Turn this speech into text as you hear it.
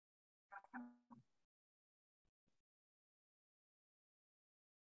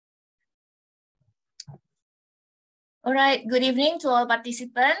All right, good evening to all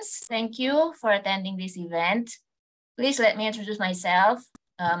participants. Thank you for attending this event. Please let me introduce myself.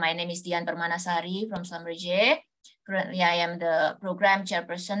 My name is Dian Permanasari from Samreje. Currently, I am the program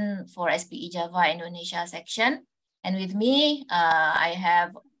chairperson for SPE Java Indonesia Section. And with me, I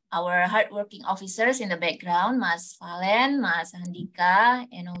have our hardworking officers in the background, Mas Valen, Mas Handika,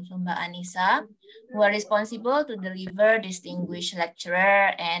 and also Mbak Anissa, who are responsible to deliver distinguished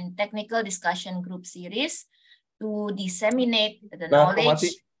lecturer and technical discussion group series to disseminate the knowledge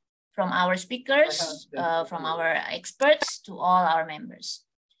from our speakers, from our experts to all our members.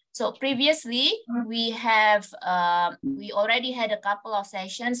 So previously, we already had a couple of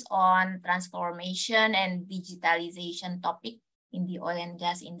sessions on transformation and digitalization topic in the oil and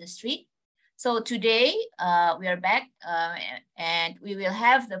gas industry. So today, we are back and we will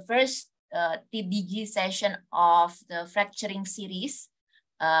have the first TDG session of the fracturing series.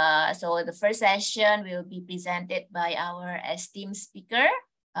 So the first session will be presented by our esteemed speaker,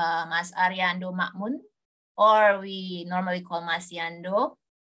 Mas Areiyando Makmun, or we normally call Mas Yando,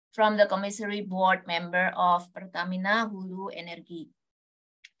 from the commissary board member of Pertamina Hulu Energi.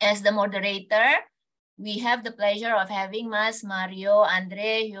 As the moderator, we have the pleasure of having Mas Mario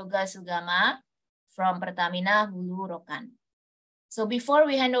Andre Yoga Sugama from Pertamina Hulu Rokan. So before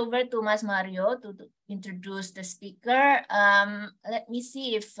we hand over to Mas Mario to introduce the speaker, let me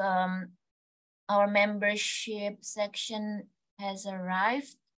see if our membership section has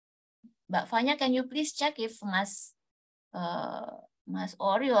arrived. Mbak Fanya, can you please check if Mas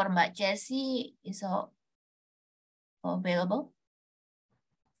Ori or Mbak Jessie is available?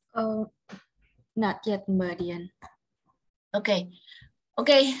 Not yet, Mbak Dian. Okay,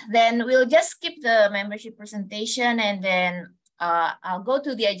 then we'll just skip the membership presentation and then I'll go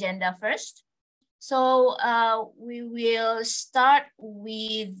to the agenda first. So we will start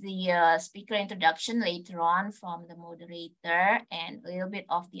with the speaker introduction later on from the moderator and a little bit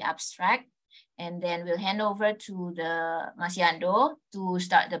of the abstract. And then we'll hand over to the Mas Yando to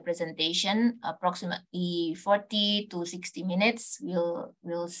start the presentation, approximately 40 to 60 minutes,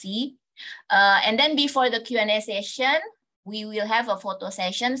 we'll see. And then before the Q&A session, we will have a photo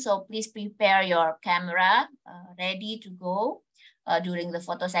session. So please prepare your camera ready to go. During the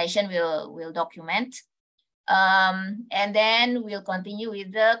photo session, we'll document. And then we'll continue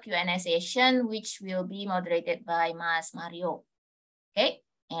with the Q&A session, which will be moderated by Mas Mario. Okay,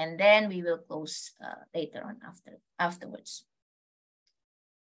 and then we will close later on afterwards.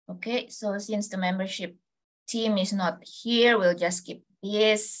 Okay, so since the membership team is not here, we'll just skip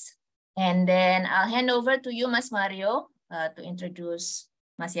this. And then I'll hand over to you, Mas Mario, to introduce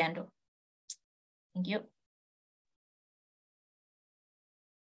Mas Yando. Thank you.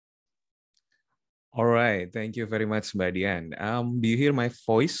 All right, thank you very much, Mbak Dian. Do you hear my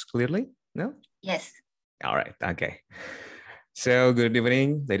voice clearly? No? Yes. All right, okay. So good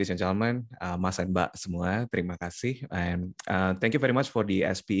evening, ladies and gentlemen, Mas and Mbak semua, terima kasih. And thank you very much for the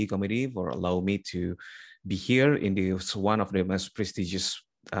SPE committee for allowing me to be here in this one of the most prestigious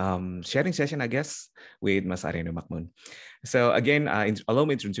sharing session, I guess, with Mas Areiyando Makmun. So again, allow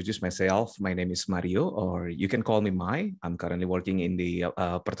me to introduce myself. My name is Mario, or you can call me Mai. I'm currently working in the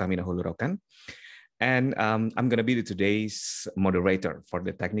Pertamina Hulu Rokan. And I'm going to be today's moderator for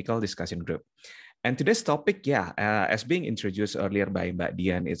the technical discussion group. And today's topic, as being introduced earlier by Mbak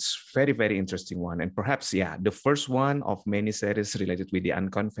Dian, it's very, very interesting one. And perhaps, the first one of many series related with the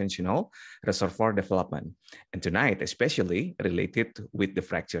unconventional reservoir development. And tonight, especially related with the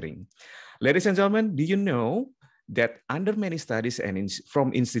fracturing. Ladies and gentlemen, do you know that under many studies and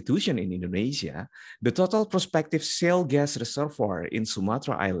from institutions in Indonesia, the total prospective shale gas reservoir in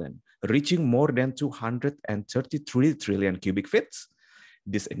Sumatra Island reaching more than 233 trillion cubic feet,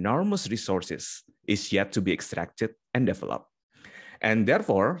 this enormous resources is yet to be extracted and developed. And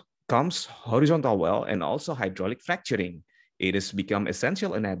therefore comes horizontal well and also hydraulic fracturing. It has become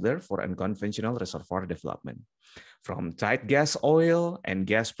essential enabler for unconventional reservoir development. From tight gas oil and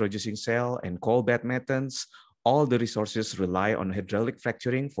gas producing shale and coal bed methods, all the resources rely on hydraulic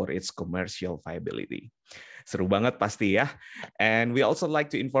fracturing for its commercial viability. Seru banget pasti ya. And we also like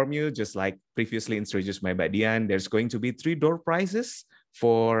to inform you, just like previously introduced by Mbak Dian, there's going to be 3 door prizes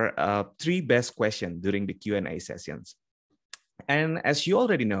for 3 best questions during the Q&A sessions. And as you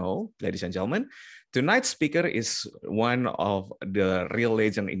already know, ladies and gentlemen, tonight's speaker is one of the real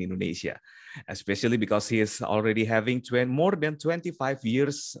legend in Indonesia, especially because he is already having more than 25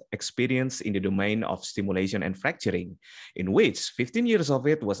 years experience in the domain of stimulation and fracturing, in which 15 years of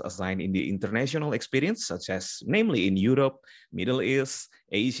it was assigned in the international experience, such as namely in Europe, Middle East,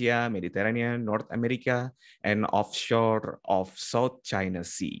 Asia, Mediterranean, North America, and offshore of South China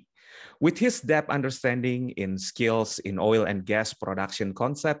Sea. With his depth understanding in skills in oil and gas production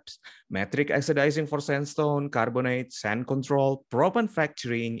concepts, metric oxidizing for sandstone, carbonate, sand control, proppant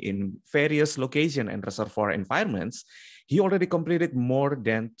fracturing in various location and reservoir environments, he already completed more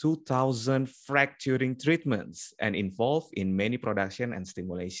than 2,000 fracturing treatments and involved in many production and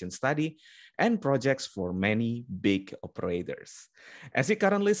stimulation study and projects for many big operators. As he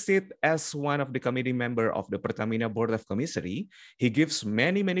currently sits as one of the committee member of the Pertamina Board of Commissary, he gives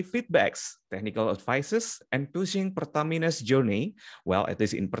many feedbacks, technical advices, and pushing Pertamina's journey, well, at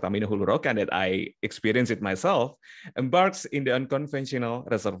least in Pertamina Hulu Rokan that I experienced it myself, embarks in the unconventional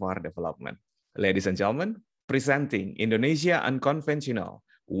reservoir development. Ladies and gentlemen, presenting Indonesia Unconventional,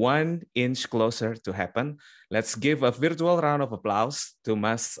 1 inch closer to happen. Let's give a virtual round of applause to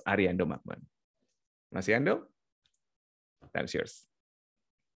Mas Areiyando Makmun. Mas Areiyando, time's yours.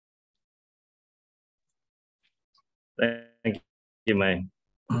 Thank you, Mai.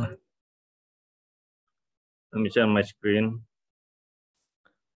 Let me share my screen.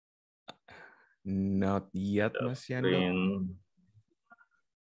 Not yet, Mas Areiyando.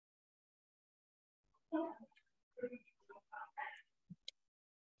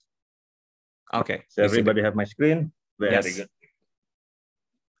 Okay. So everybody have my screen? Very yes. good.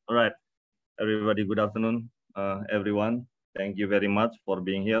 All right. Everybody, good afternoon, everyone. Thank you very much for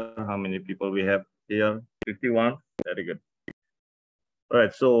being here. How many people we have here? 51. Very good. All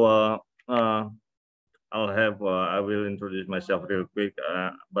right. So I will introduce myself real quick,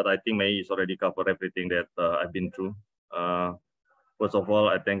 but I think May is already covered everything that I've been through. First of all,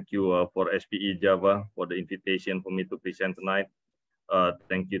 I thank you for SPE Java for the invitation for me to present tonight.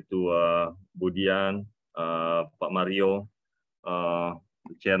 Thank you to Budian, Pak Mario,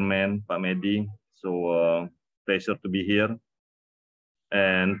 the chairman, Pak Medi. So pleasure to be here.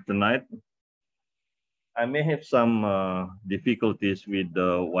 And tonight, I may have some difficulties with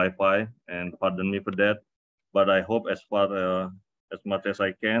the Wi-Fi, and pardon me for that. But I hope as much as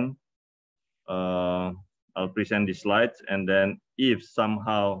I can, I'll present the slides. And then if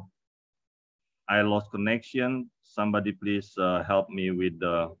somehow I lost connection, somebody please help me with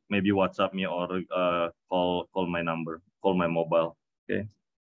maybe WhatsApp me or call my number, call my mobile. Okay.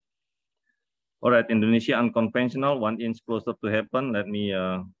 All right, Indonesia Unconventional, 1 inch closer to happen. Let me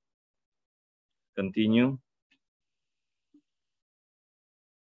continue.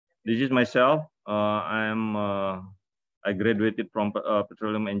 This is myself. I graduated from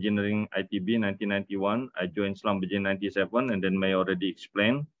Petroleum Engineering ITB 1991. I joined Schlumberger in 97, and then May already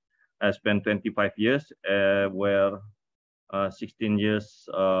explained. I spent 25 years, where 16 years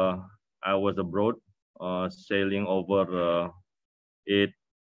I was abroad, sailing over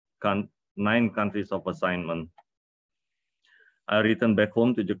 9 countries of assignment. I returned back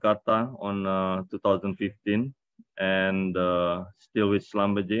home to Jakarta on 2015, and still with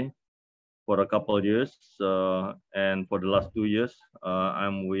Schlumberger for a couple of years. And for the last 2 years,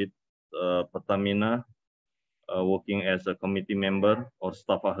 I'm with Pertamina, working as a committee member or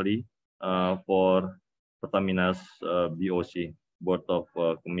staff ahli for Pertamina's BOC, Board of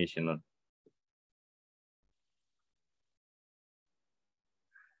Commissioners.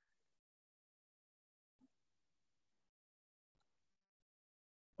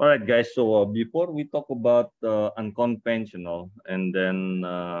 All right, guys. So before we talk about unconventional and then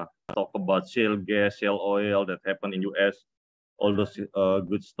talk about shale gas, shale oil that happened in US, all those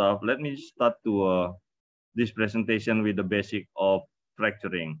good stuff, let me start to this presentation with the basic of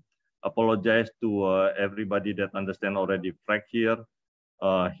fracturing. Apologize to everybody that understand already frac here,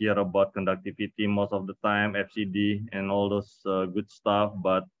 hear about conductivity most of the time, FCD and all those good stuff,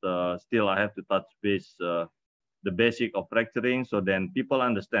 but still I have to touch base the basic of fracturing, so then people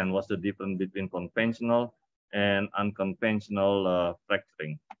understand what's the difference between conventional and unconventional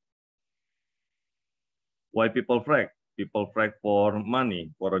fracturing. Why people frac? People frac for money,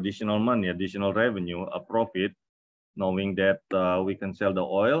 for additional money, additional revenue, a profit, knowing that we can sell the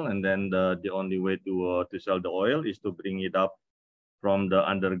oil, and then the only way to sell the oil is to bring it up from the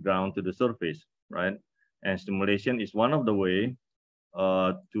underground to the surface, right? And stimulation is one of the way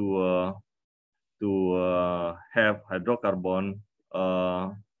to have hydrocarbon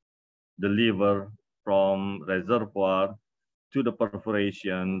deliver from reservoir to the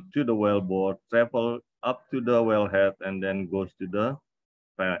perforation, to the wellbore, travel up to the wellhead, and then goes to the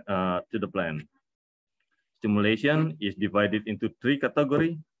plant. Stimulation is divided into 3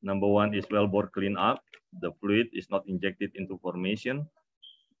 categories. Number 1 is wellbore cleanup. The fluid is not injected into formation.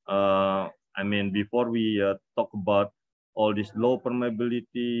 I mean, before we talk about all this low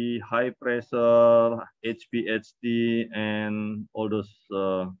permeability, high pressure, HPHT, and all those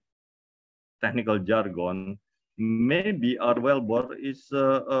technical jargon, maybe our wellbore is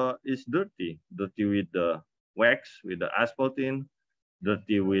dirty with the wax, with the asphaltene,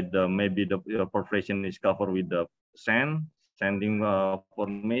 dirty with maybe the perforation is covered with the sand, sanding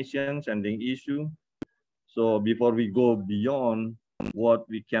formation, sanding issue. So before we go beyond what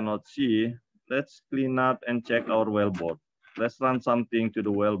we cannot see, let's clean up and check our wellbore. Let's run something to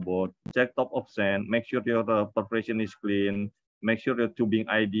the wellbore, check top of sand, make sure your perforation is clean, make sure your tubing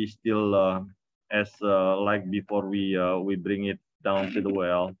ID is still as like before we bring it down to the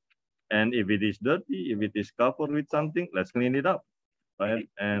well. And if it is dirty, if it is covered with something, let's clean it up, right?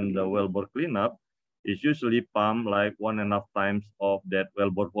 And the wellbore cleanup is usually pumped like 1.5 times of that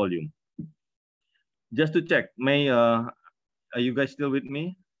wellbore volume. Just to check, are you guys still with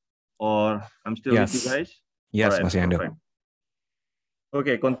me? Or I'm still with you guys? Yes, right, Mas Yando.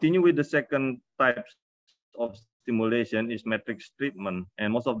 Okay, continue with the second types of stimulation is matrix treatment.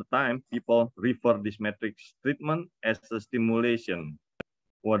 And most of the time, people refer this matrix treatment as a stimulation.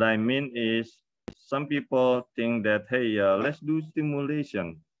 What I mean is, some people think that, hey, let's do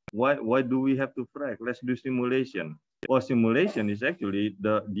stimulation. Why do we have to frac? Let's do stimulation. Well, stimulation is actually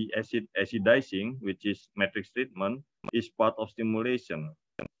the acidizing, which is matrix treatment, is part of stimulation.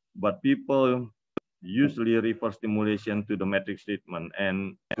 But people usually refer stimulation to the matrix treatment,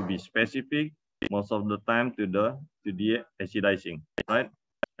 and to be specific, most of the time to the acidizing, right?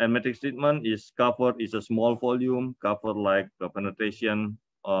 And matrix treatment is a small volume, covered like penetration,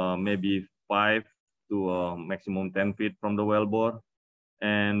 maybe 5 to maximum 10 feet from the wellbore,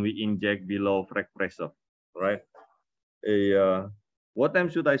 and we inject below frac pressure, right? What time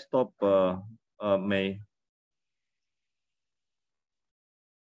should I stop, May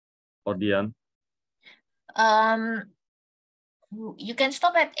or Dian? You can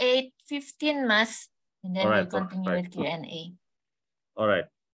stop at 8:15, Mas, and then Right, we'll continue with Q&A. All right,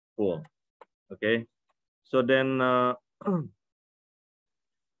 cool. Okay, so then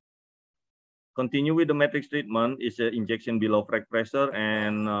continue with the matrix treatment is an injection below frac pressure,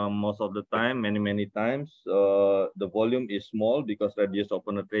 and most of the time, many times, the volume is small because radius of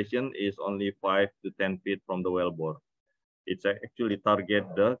penetration is only 5 to 10 feet from the wellbore. It's actually target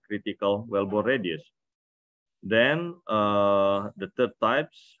the critical wellbore radius. Then the third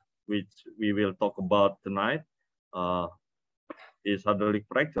types, which we will talk about tonight, is hydraulic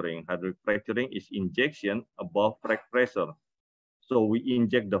fracturing. Hydraulic fracturing is injection above frac pressure. So we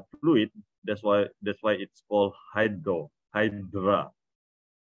inject the fluid. That's why it's called hydra,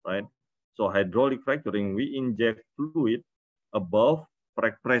 right? So hydraulic fracturing, we inject fluid above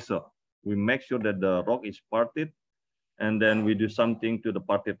frac pressure. We make sure that the rock is parted, and then we do something to the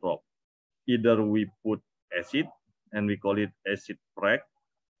parted rock. Either we put acid, and we call it acid frac,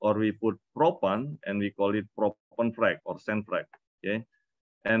 or we put propan, and we call it propan frac or sand frac. Okay,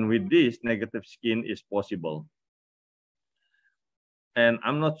 and with this, negative skin is possible. And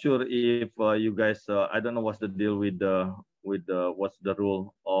I'm not sure if you guys, I don't know what's the deal with what's the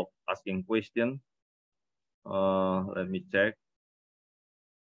rule of asking question. Let me check.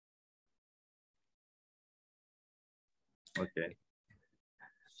 Okay.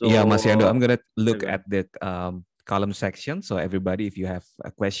 So, yeah, Mas Yando, I'm gonna look at the column section. So everybody, if you have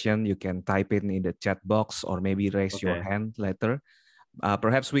a question, you can type it in the chat box or maybe raise your hand later.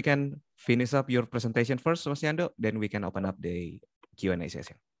 Perhaps we can finish up your presentation first, Mas Yando, then we can open up the Q&A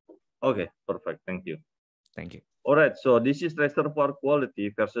session. Okay, perfect. Thank you. Thank you. All right, so this is reservoir quality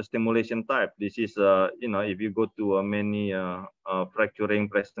versus stimulation type. This is, if you go to many fracturing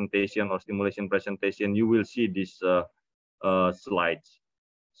presentation or stimulation presentation, you will see these slides.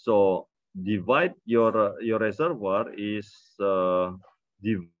 So divide your reservoir is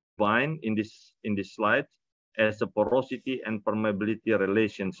defined in this slide as a porosity and permeability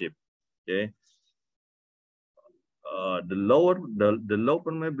relationship. Okay. The low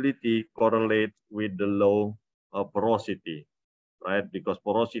permeability correlates with the low porosity, right? Because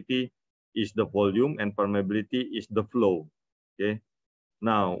porosity is the volume and permeability is the flow. Okay.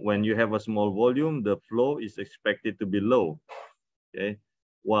 Now, when you have a small volume, the flow is expected to be low. Okay.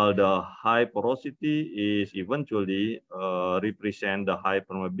 While the high porosity is eventually represent the high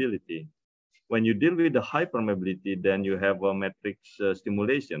permeability. When you deal with the high permeability, then you have a matrix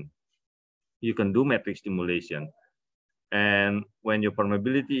stimulation. You can do matrix stimulation. And when your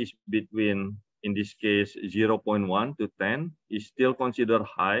permeability is between, in this case, 0.1 to 10, is still considered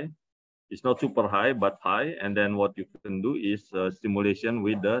high. It's not super high, but high. And then what you can do is stimulation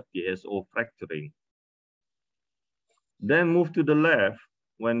with the TSO fracturing. Then move to the left.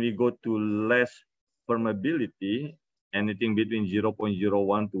 When we go to less permeability, anything between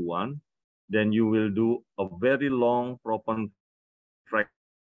 0.01 to 1, then you will do a very long propan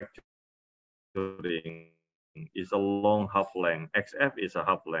fracturing. is a long half length. XF is a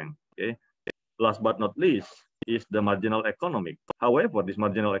half length. Okay. Last but not least is the marginal economic. However, this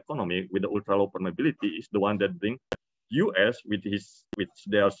marginal economic with the ultra low permeability is the one that brings US with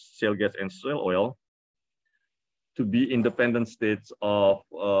their shale gas and shale oil to be independent states of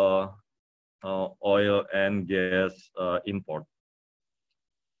oil and gas import.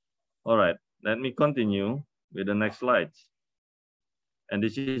 All right, let me continue with the next slides. And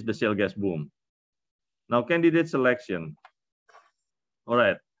this is the shale gas boom. Now, candidate selection. All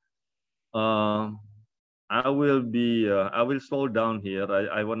right. I will slow down here.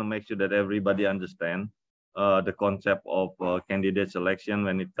 I want to make sure that everybody understand the concept of candidate selection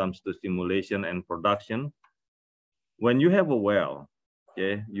when it comes to stimulation and production. When you have a well,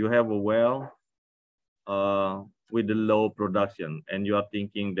 okay, you have a well with the low production, and you are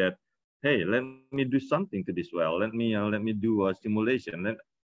thinking that, hey, let me do something to this well. Let me do a stimulation.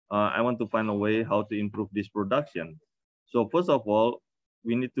 I want to find a way how to improve this production. So first of all,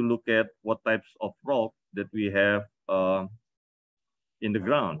 we need to look at what types of rock that we have on the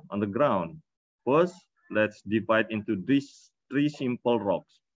ground. First, let's divide into these three simple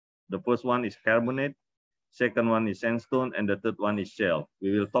rocks. The first one is carbonate, second one is sandstone, and the third one is shale.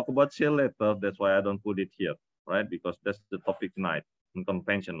 We will talk about shale later. That's why I don't put it here, right? Because that's the topic tonight,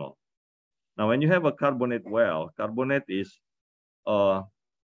 unconventional. Now, when you have a carbonate well, carbonate is a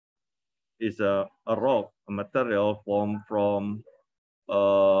rock, a material formed from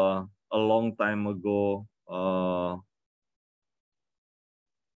a long time ago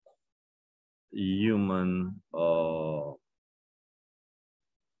human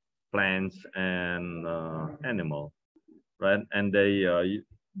plants and animal, right? And they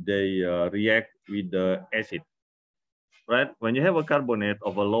react with the acid, right? When you have a carbonate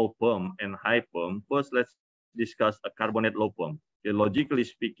of a low perm and high perm, first let's discuss a carbonate low perm. Okay, logically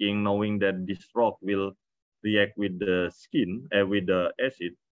speaking, knowing that this rock will react with the skin, with the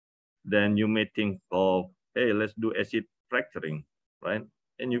acid, then you may think of, hey, let's do acid fracturing, right?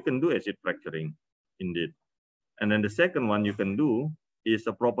 And you can do acid fracturing, indeed. And then the second one you can do is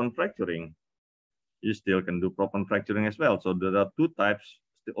a proton fracturing. You still can do proton fracturing as well. So there are two types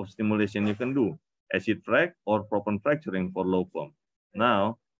of stimulation you can do, acid frac or proton fracturing for low perm.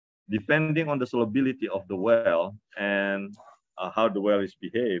 Now, depending on the solubility of the well and how the well is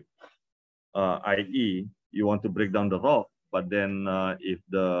behaved, i.e., you want to break down the rock, but then if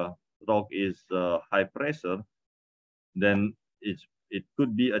the rock is high pressure, then it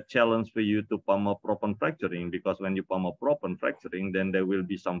could be a challenge for you to pump up proton fracturing, because when you pump up proton fracturing, then there will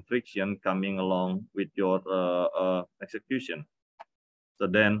be some friction coming along with your execution. So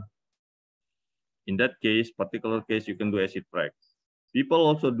then, in that case, particular case, you can do acid frac. People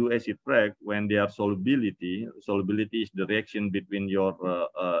also do acid frac when they are solubility. Solubility is the reaction between your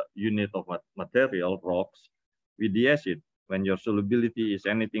unit of material, rocks, with the acid. When your solubility is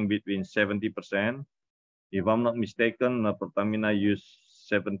anything between 70%, if I'm not mistaken, Pertamina use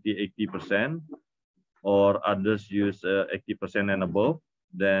 70–80%, or others use 80% and above,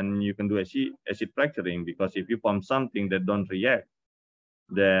 then you can do acid fracturing, because if you pump something that don't react,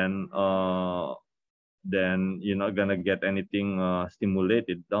 then you're not gonna get anything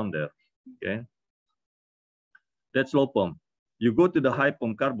stimulated down there. Okay, that's low pump. You go to the high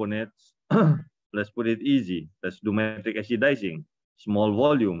pump carbonates. Let's put it easy. Let's do metric acidizing. Small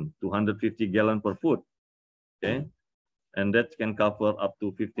volume, 250 gallon per foot. Okay, and that can cover up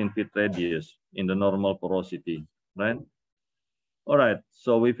to 15 feet radius in the normal porosity, right? All right,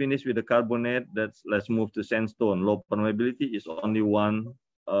 so we finished with the carbonate. Let's move to sandstone. Low permeability is only one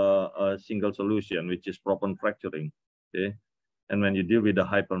a single solution, which is proton fracturing. Okay, and when you deal with the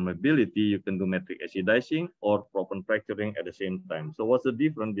high permeability, you can do metric acidizing or proton fracturing at the same time. So what's the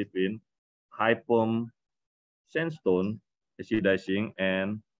difference between high perm sandstone acidizing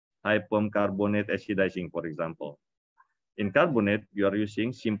and high perm carbonate acidizing, for example? In carbonate, you are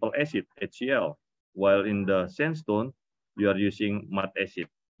using simple acid, HCl, while in the sandstone, you are using mud acid.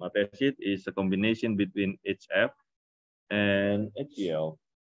 Mud acid is a combination between HF and HCl.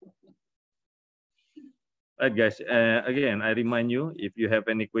 Right, guys, again, I remind you, if you have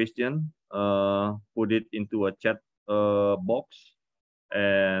any question, put it into a chat box,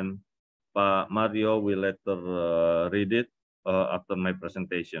 and Mario will later read it after my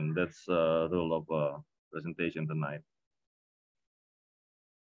presentation. That's the rule of presentation tonight.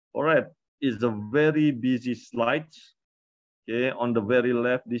 All right, it's a very busy slide. Okay, on the very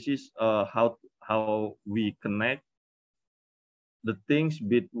left, this is how we connect the things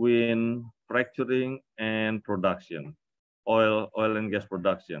between fracturing and production, oil and gas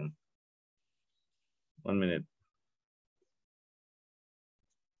production. 1 minute.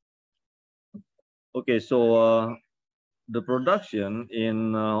 Okay, so the production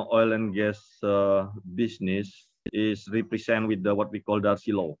in oil and gas business is represented with what we call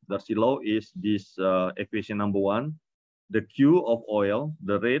Darcy law. Darcy law is this equation number 1. The Q of oil,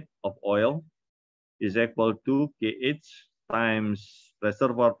 the rate of oil, is equal to KH times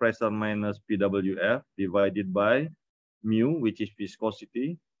reservoir pressure minus PWF divided by mu, which is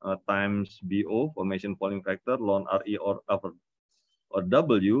viscosity, times BO, formation volume factor, ln RE or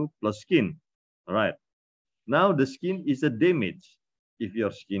W plus skin. All right. Now the skin is a damage. If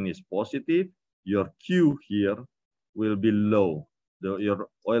your skin is positive, your Q here will be low. Your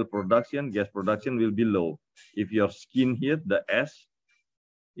oil production, gas production will be low. If your skin here, the S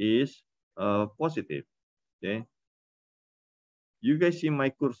is positive. Okay. You guys see my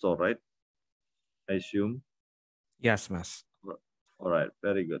cursor, right? I assume. Yes, Mas. All right,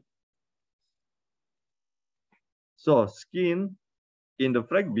 very good. So skin in the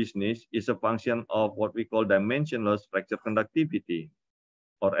frac business is a function of what we call dimensionless fracture conductivity,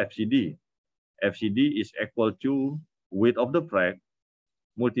 or FCD. FCD is equal to width of the frac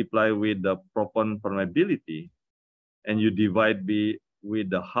multiplied with the proppant permeability, and you divide with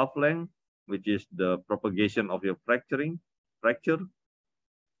the half length, which is the propagation of your fracture,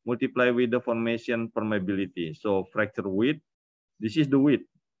 multiply with the formation permeability. So fracture width, this is the width.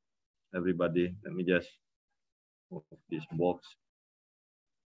 Everybody, let me just move this box.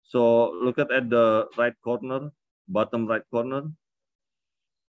 So look at the right corner, bottom right corner.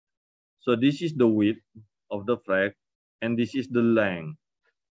 So this is the width of the frac, and this is the length.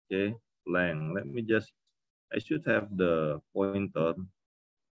 Okay, length. Let me just, I should have the pointer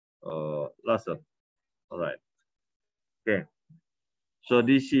laser. All right. Okay. So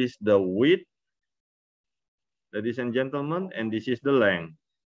this is the width, ladies and gentlemen, and this is the length,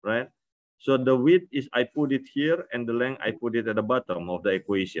 right? So the width is, I put it here, and the length, I put it at the bottom of the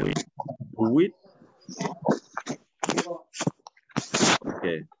equation. Width.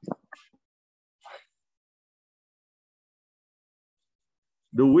 Okay.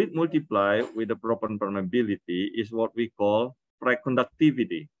 The width multiplied with the proppant permeability is what we call frac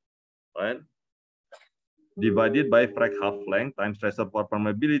conductivity, right? Divided by frac half length times reservoir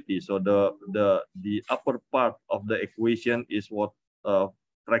permeability. So the upper part of the equation is what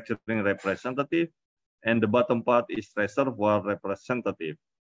fracturing representative, and the bottom part is reservoir representative.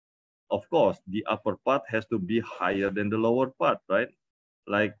 Of course, the upper part has to be higher than the lower part, right?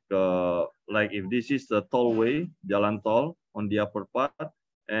 Like if this is a tollway, jalan tol on the upper part,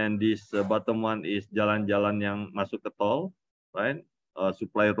 and this bottom one is jalan-jalan yang masuk ke tol, right?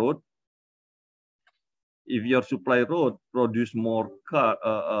 Supply road. If your supply road produce more car,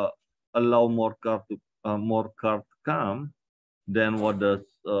 allow more car to come, then what the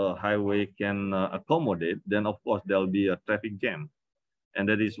highway can accommodate, then of course there'll be a traffic jam, and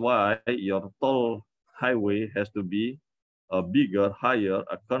that is why your toll highway has to be bigger, higher,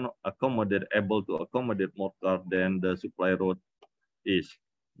 able to accommodate more car than the supply road is.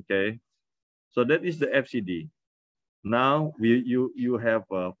 Okay, so that is the FCD. Now you have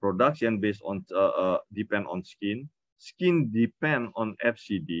production based on depend on skin. Skin depend on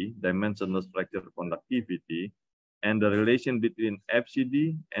FCD, dimensionless fracture conductivity, and the relation between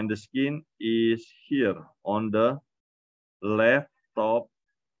FCD and the skin is here on the left top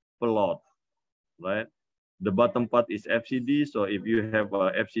plot, right? The bottom part is FCD. So if you have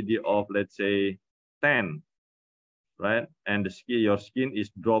a FCD of, let's say, 10, right, and the skin, your skin is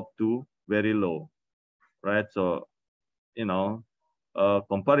dropped to very low, right? So, you know,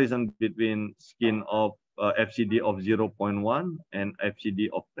 comparison between skin of FCD of 0.1 and FCD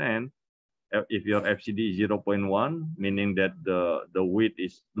of 10. If your FCD is 0.1, meaning that the width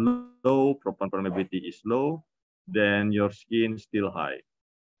is low, proppant permeability is low, then your skin is still high.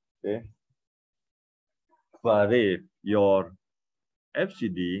 Okay. But if your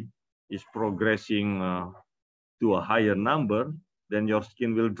FCD is progressing to a higher number, then your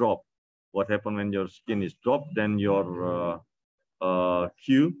skin will drop. What happens when your skin is dropped? Then your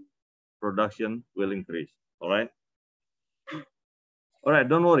Q production will increase. All right. All right.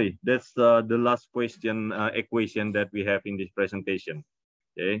 Don't worry. That's the last question equation that we have in this presentation.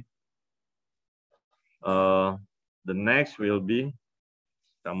 Okay. The next will be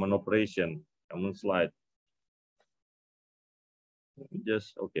common operation. Common slide.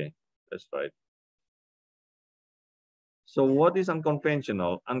 Just okay. That's right. So what is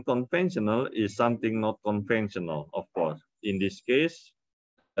unconventional? Unconventional is something not conventional, of course. In this case,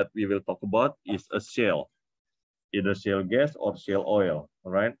 that we will talk about is a shale, either shale gas or shale oil,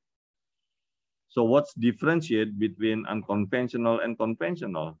 all right? So what's differentiate between unconventional and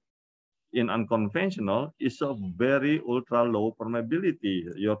conventional? in unconventional is a very ultra low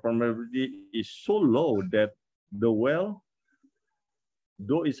permeability. Your permeability is so low that the well,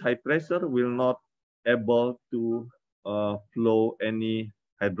 though it's high pressure, will not able to flow any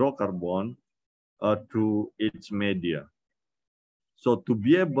hydrocarbon through its media. So to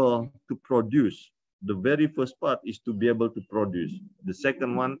be able to produce, the very first part is to be able to produce. The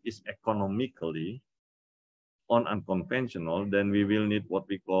second one is economically on unconventional, then we will need what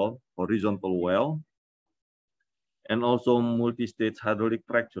we call horizontal well and also multi-stage hydraulic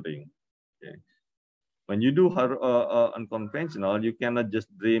fracturing. Okay. When you do unconventional, you cannot just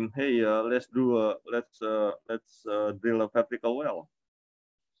dream, hey, let's drill a vertical well.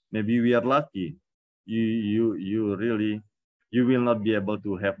 Maybe we are lucky. You will not be able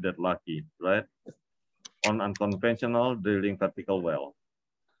to have that lucky, right? On unconventional drilling vertical well.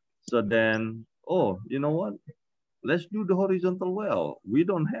 So then, oh, you know what? Let's do the horizontal well. We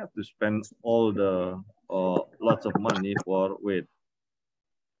don't have to spend all the lots of money for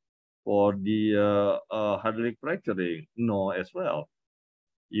the hydraulic fracturing. No, as well.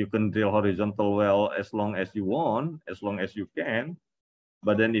 You can drill horizontal well as long as you want, as long as you can.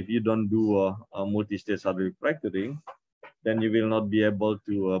 But then if you don't do a multi-stage hydraulic fracturing, then you will not be able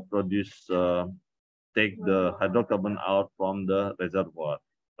to take the hydrocarbon out from the reservoir,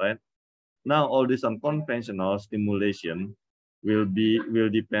 right? Now, all this unconventional stimulation will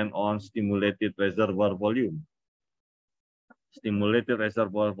depend on stimulated reservoir volume. Stimulated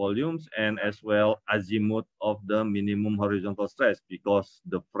reservoir volumes and as well azimuth of the minimum horizontal stress, because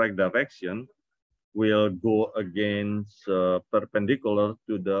the frac direction will go against perpendicular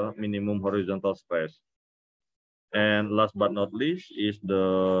to the minimum horizontal stress. And last but not least is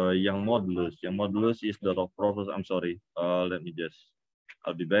the Young modulus. Young modulus is the rock properties. I'm sorry. I'll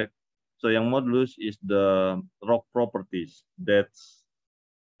be back. So Young modulus is the rock properties that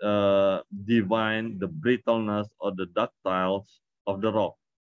define the brittleness or the ductiles of the rock.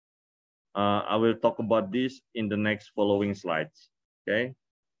 I will talk about this in the next following slides. Okay.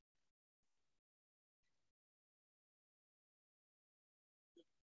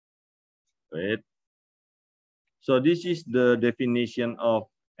 Wait. So this is the definition of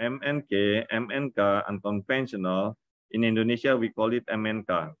MNK, unconventional. In Indonesia, we call it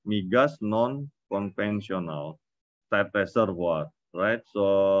MNK, migas non-conventional type reservoir, right?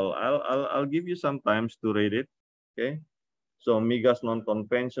 So I'll give you some times to read it, okay? So migas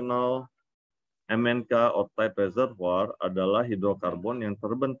non-conventional, MNK or type reservoir adalah hidrokarbon yang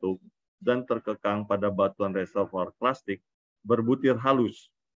terbentuk dan terkekang pada batuan reservoir plastik berbutir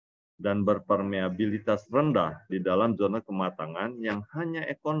halus dan berpermeabilitas rendah di dalam zona kematangan yang hanya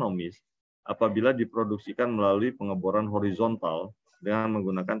ekonomis apabila diproduksikan melalui pengeboran horizontal dengan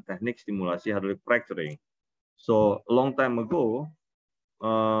menggunakan teknik stimulasi hydraulic fracturing. So a long time ago,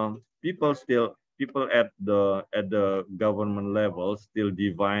 people at the government level still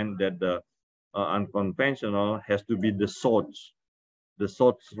define that the unconventional has to be the source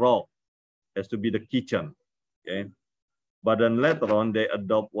rock has to be the kitchen, okay. But then later on, they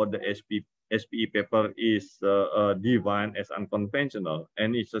adopt what the SPE paper is defined as unconventional.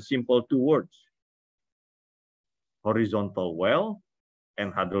 And it's a simple two words: horizontal well and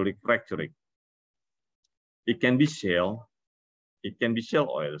hydraulic fracturing. It can be shale, it can be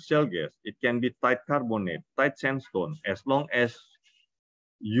shale oil, shale gas, it can be tight carbonate, tight sandstone. As long as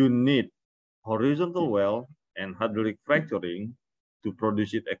you need horizontal well and hydraulic fracturing to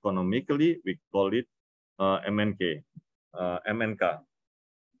produce it economically, we call it MNK. MNK,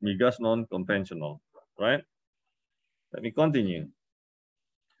 migas non-conventional, right? Let me continue.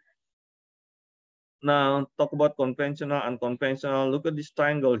 Now, talk about conventional, unconventional. Look at this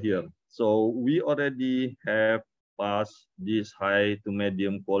triangle here. So we already have passed this high to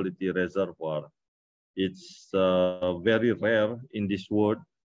medium quality reservoir. It's very rare in this world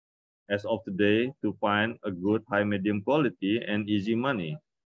as of today to find a good high medium quality and easy money.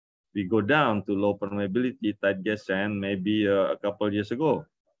 We go down to low permeability, tight gas sand, maybe a couple years ago.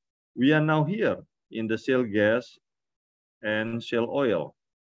 We are now here in the shale gas and shale oil,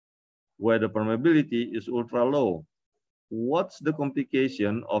 where the permeability is ultra low. What's the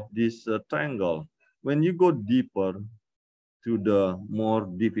complication of this triangle? When you go deeper to the more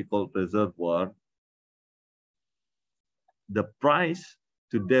difficult reservoir, the price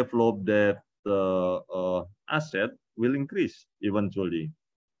to develop that asset will increase eventually.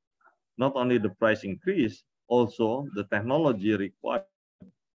 Not only the price increase, also the technology required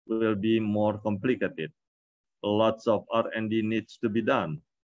will be more complicated. Lots of R&D needs to be done.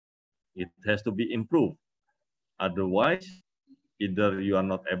 It has to be improved. Otherwise, either you are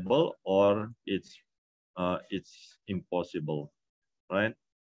not able or it's impossible, right?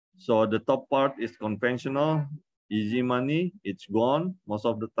 So the top part is conventional, easy money, it's gone most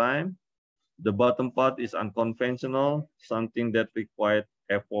of the time. The bottom part is unconventional, something that required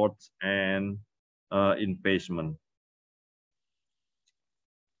efforts and investment.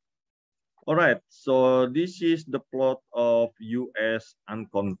 All right, so this is the plot of US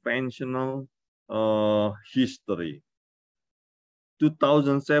unconventional history.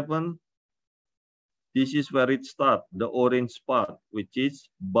 2007, this is where it starts, the orange part, which is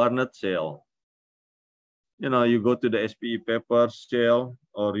Barnett Shale. You know, you go to the SPE paper, shale,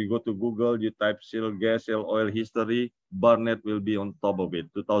 or you go to Google, you type shale gas, shale oil history, Barnett will be on top of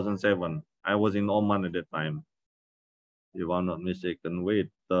it, 2007. I was in Oman at that time. If I'm not mistaken, wait,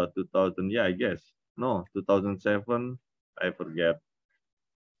 2000, yeah, I guess. No, 2007, I forget.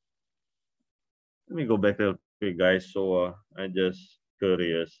 Let me go back real quick, guys. So I just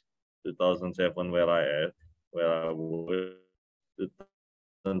curious, 2007, where I was,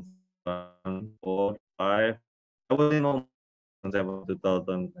 2007, 4, 5. I was in Oman 2007,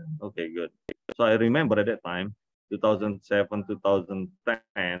 2010. Okay, good. So I remember at that time, 2007,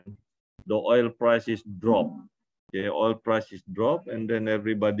 2010, the oil prices dropped. Okay, oil prices drop, and then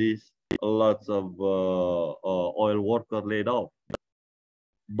everybody's lots of oil worker laid off,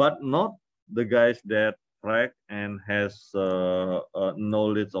 but not the guys that frack and has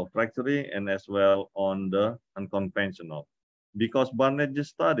knowledge of fracturing and as well on the unconventional, because Barnett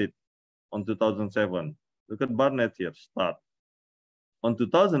just started on 2007. Look at Barnett here, start on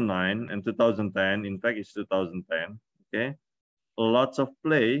 2009 and 2010. In fact, it's 2010. Okay, lots of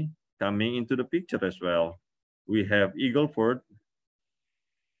play coming into the picture as well. We have Eagleford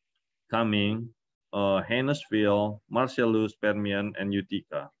coming, Haynesville, Marcellus, Permian, and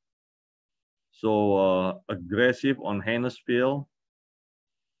Utica. So aggressive on Haynesville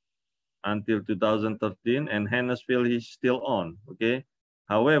until 2013, and Haynesville is still on. Okay.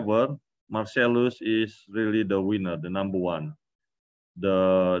 However, Marcellus is really the winner, the number one.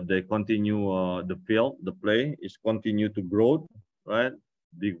 They continue the field, the play is continue to grow, right?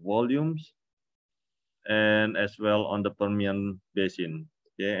 Big volumes, and as well on the Permian Basin.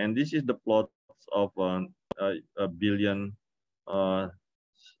 Okay, and this is the plots of a billion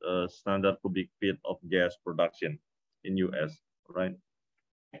standard cubic feet of gas production in US, right?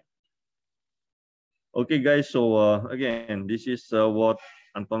 Okay, guys. So again, this is what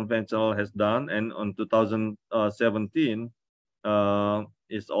unconventional has done, and on 2017,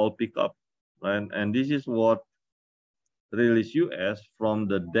 it's all pick up, right? And this is what release US from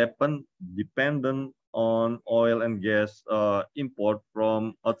the dependent on oil and gas import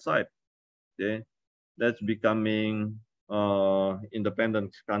from outside. Okay, that's becoming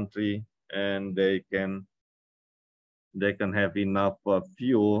independent country, and they can have enough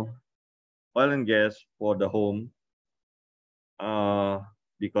fuel, oil and gas for the home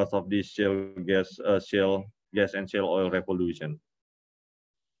because of this shale gas and shale oil revolution.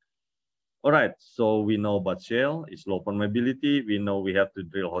 All right, so we know about shale, it's low permeability. We know we have to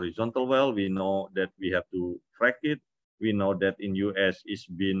drill horizontal well. We know that we have to frack it. We know that in US it's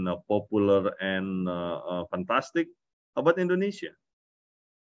been popular and fantastic. How about Indonesia?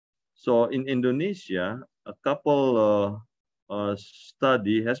 So in Indonesia, a couple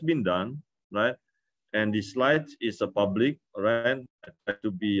study has been done, right? And the slides is a public, right? I try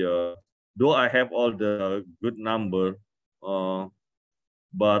to be, though I have all the good number,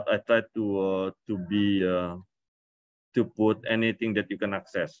 but I try to put anything that you can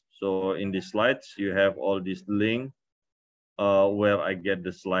access. So in the slides, you have all this link where I get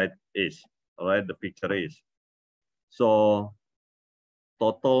the slide is, all right, the picture is. So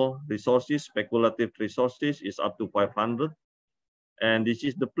total resources, speculative resources is up to 500. And this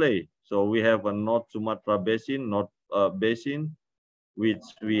is the play. So we have a North Sumatra Basin, Basin, which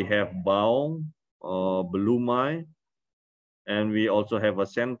we have Bau, Belumai, and we also have a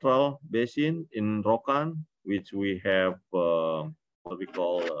Central Basin in Rokan, which we have what we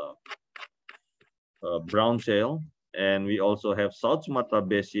call brown shale, and we also have South Sumatra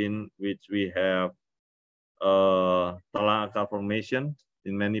Basin, which we have Talang Akar Formation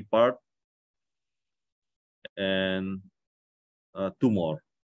in many parts, and two more.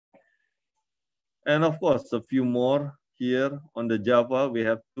 And of course, a few more here on the Java. We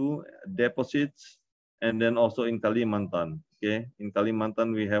have 2 deposits, and then also in Kalimantan. Okay, in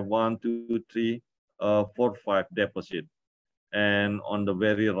Kalimantan we have 1, 2, 3, 4, 5 deposit, and on the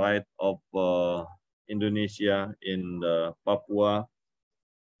very right of Indonesia in Papua,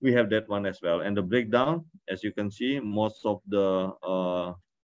 we have that one as well. And the breakdown, as you can see, most of the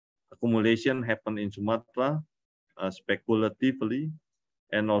accumulation happened in Sumatra, speculatively,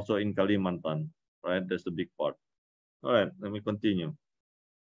 and also in Kalimantan. Right, that's the big part. All right, let me continue.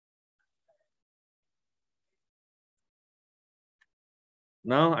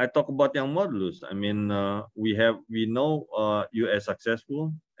 Now I talk about young modulus. I mean, we know US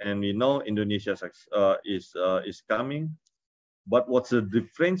successful, and we know Indonesia is coming. But what's the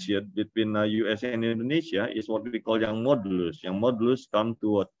differentiate between US and Indonesia is what we call young modulus. Young modulus come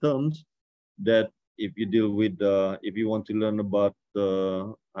to terms that if you deal with, if you want to learn about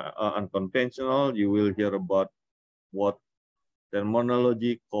unconventional, you will hear about what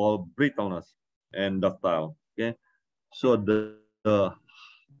terminology called brittleness and ductile. Okay, so the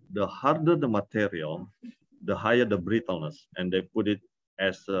harder the material, the higher the brittleness, and they put it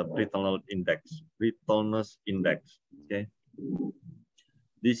as a brittleness index. Okay,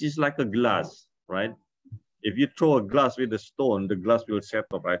 this is like a glass, right? If you throw a glass with a stone, the glass will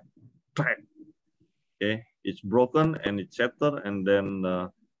shatter, right? Okay, it's broken and it's shattered, and then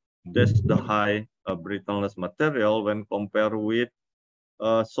that's the high brittleness material when compared with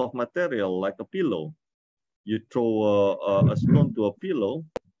soft material like a pillow. You throw a stone to a pillow,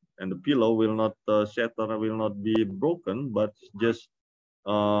 and the pillow will not shatter, will not be broken, but just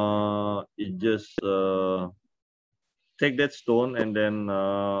take that stone and then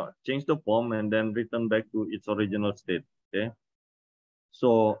change the form and then return back to its original state. Okay.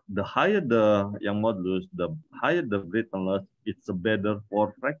 So the higher the young modulus, the higher the brittleness, it's better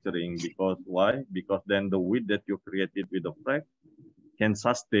for fracturing. Because why? Because then the width that you created with the frac can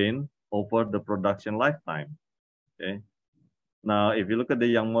sustain over the production lifetime. Okay. Now, if you look at the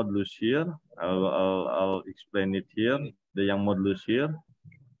young modulus here, I'll explain it here. The young modulus here.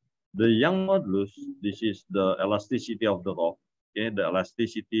 The young modulus, this is the elasticity of the rock. Okay, the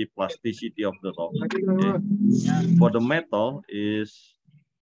elasticity, plasticity of the rock. Okay. For the metal is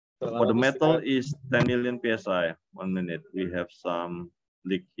 10 million psi. 1 minute, we have some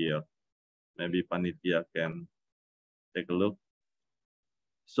leak here. Maybe Panitia can take a look.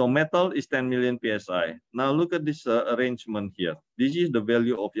 So metal is 10 million psi. Now look at this arrangement here. This is the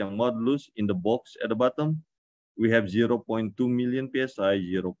value of young modulus in the box at the bottom. We have 0.2 million psi,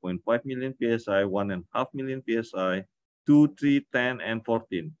 0.5 million psi, 1.5 million psi, 2, 3, 10, and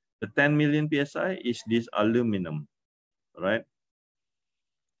 14. The 10 million psi is this aluminum, right?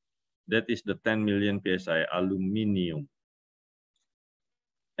 That is the 10 million psi aluminium.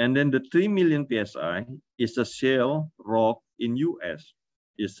 And then the 3 million psi is a shale rock in US.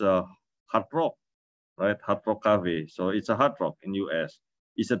 It's a hard rock, right? Hard rock cave. So it's a hard rock in US.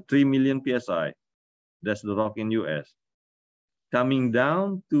 It's a 3 million psi. That's the rock in US. Coming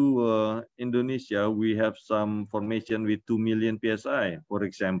down to Indonesia, we have some formation with 2 million psi. For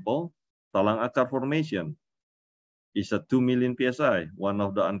example, Talang Akar Formation is a 2 million psi, one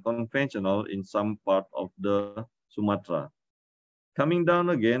of the unconventional in some part of the Sumatra. Coming down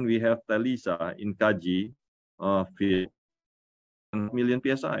again, we have Talisa in Kaji field, 1 million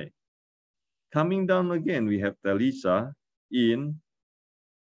psi. Coming down again, we have Talisa in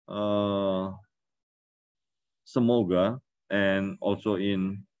Semoga and also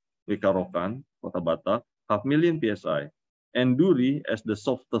in Wikarokan, Kota Batak, 500,000 psi. And Duri, as the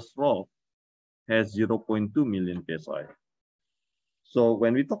softest rock, has 0.2 million psi. So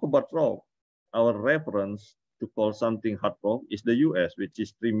when we talk about rock, our reference to call something hard rock is the US, which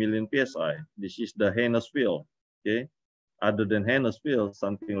is 3 million psi. This is the heinous field. Okay. Other than heinous field,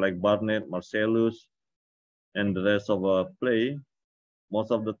 something like Barnett, Marcellus, and the rest of a play,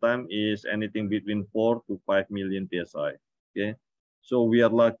 most of the time is anything between 4 to 5 million psi. Okay. So we are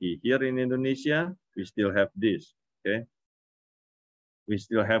lucky. Here in Indonesia, we still have this. Okay. We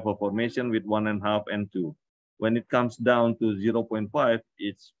still have a formation with 1.5 and 2. When it comes down to 0.5,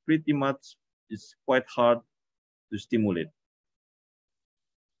 it's pretty much, it's quite hard to stimulate.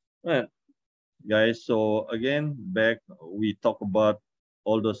 All right, guys, so again, back, we talk about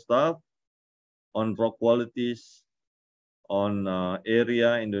all the stuff on rock qualities, on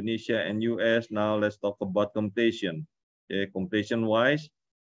area, Indonesia and US. Now let's talk about completion. Okay, completion-wise,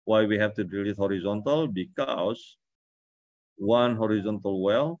 why we have to drill it horizontal? Because one horizontal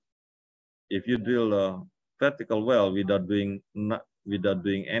well, if you drill a vertical well without doing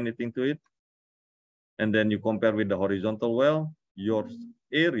anything to it, and then you compare with the horizontal well, your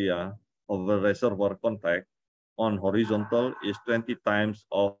area of the reservoir contact on horizontal is 20 times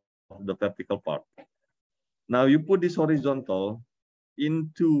of the vertical part. Now you put this horizontal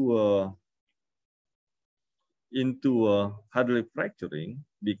into hydraulic fracturing,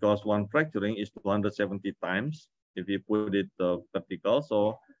 because one fracturing is 270 times if you put it vertical.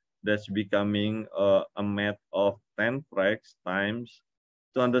 So that's becoming a math of 10 fracs times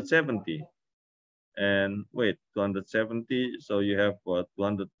 270. And wait, 270, so you have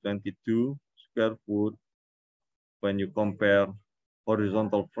 222 square foot when you compare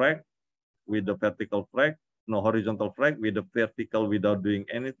horizontal frac with the vertical frac. horizontal frac with the vertical without doing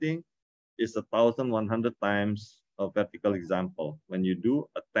anything is 1,100 times a vertical example when you do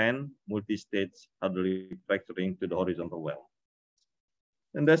a 10 multi-stage hydraulic fracturing to the horizontal well.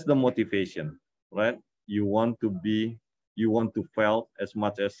 And that's the motivation, right? You want to fill as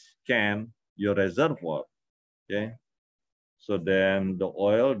much as can your reservoir, okay? So then the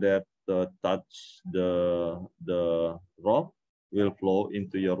oil that touch the rock will flow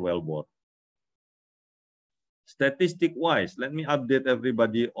into your wellbore. Statistic-wise, let me update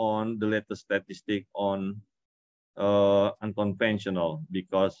everybody on the latest statistic on unconventional,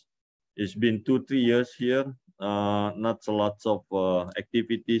 because it's been 2-3 years here, not so lots of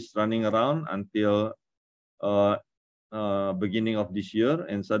activities running around until beginning of this year,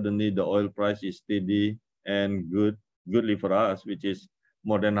 and suddenly the oil price is steady and goodly for us, which is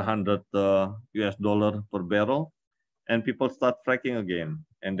more than $100 US per barrel, and people start fracking again,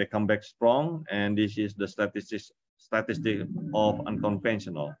 and they come back strong. And this is the statistic of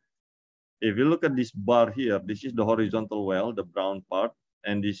unconventional. If you look at this bar here, this is the horizontal well, the brown part,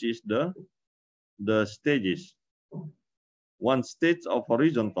 and this is the stages. One stage of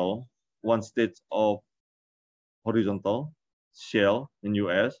horizontal, one stage of horizontal shale in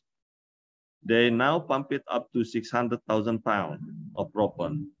US, they now pump it up to 600,000 pounds of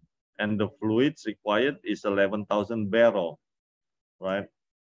proppant, and the fluids required is 11,000 barrel, right?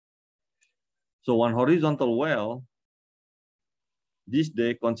 So one horizontal well this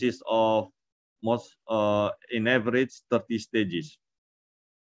day consists of in average 30 stages,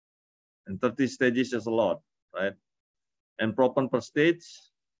 and 30 stages is a lot, right? And proppant per stage,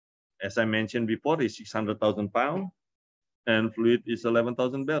 as I mentioned before, is 600,000 pounds, and fluid is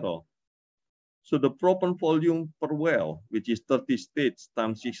 11,000 barrel. So the proppant volume per well, which is 30 stages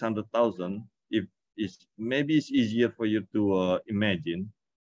times 600,000, maybe it's easier for you to imagine,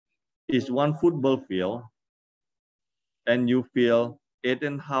 is 1 football field, and you fill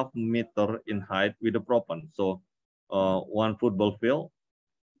 8.5 meters in height with the proppant. So 1 football field,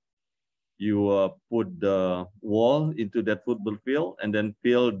 you put the wall into that football field and then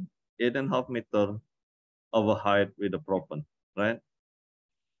fill 8.5 meters of a height with the proppant, right?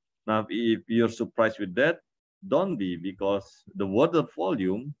 Now, if you're surprised with that, don't be, because the water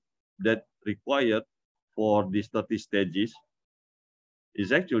volume that required for these 30 stages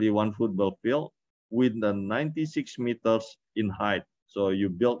is actually 1 football field with the 96 meters in height. So you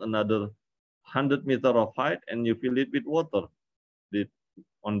build another 100 meters of height and you fill it with water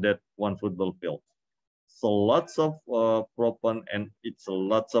on that 1 football field. So lots of proppant and it's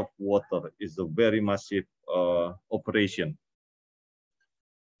lots of water. It's a very massive operation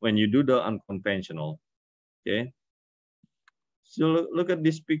when you do the unconventional, okay? So look at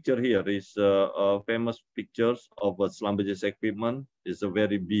this picture here. It's famous pictures of Schlumberger's equipment. It's a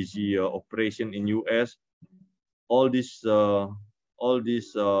very busy operation in US. All these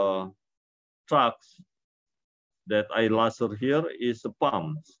trucks that I laser here is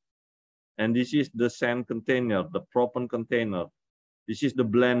pumps, and this is the sand container, the proppant container. This is the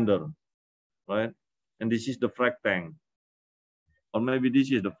blender, right? And this is the frac tank, or maybe this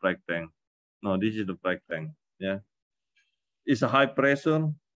is the frac tank. No, this is the frac tank. Yeah. It's a high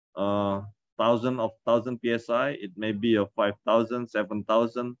pressure, 1,000 psi. It may be a 5,000,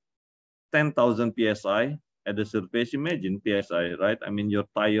 7,000, 10,000 psi at the surface. Imagine psi, right? I mean, your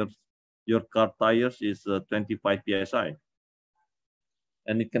tires, your car tires is 25 psi,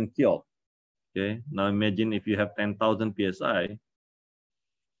 and it can kill. Okay. Now imagine if you have 10,000 psi,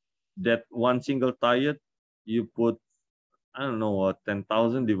 that one single tire, you put, I don't know,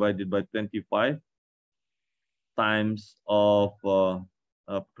 10,000 divided by 25 times of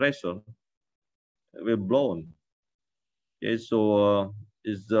pressure, we're blown. Okay, so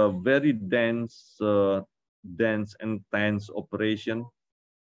it's a very dense and tense operation.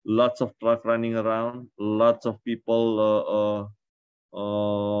 Lots of truck running around, lots of people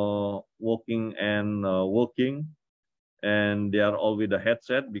walking and working, and they are all with a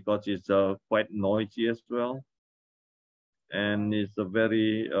headset because it's quite noisy as well. And it's a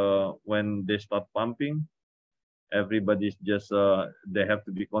very when they start pumping, everybody's just they have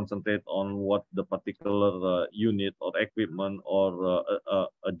to be concentrated on what the particular unit or equipment or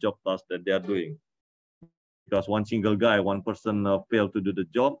a job task that they are doing, because one single guy, one person failed to do the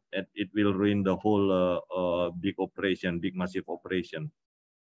job, and it will ruin the whole big massive operation.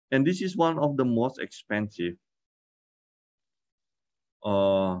 And this is one of the most expensive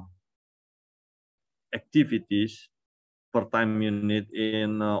activities per time unit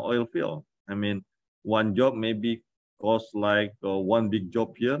in oil field. I mean, one job maybe cost like one big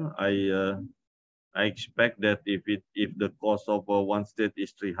job here. I expect that if the cost of one state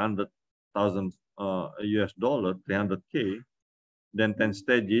is $300,000 US dollar, 300K, then 10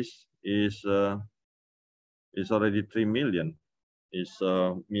 stages is already 3 million. Is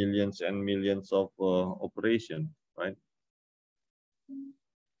millions and millions of operation, right?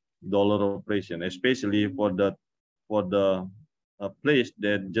 Dollar operation, especially for the place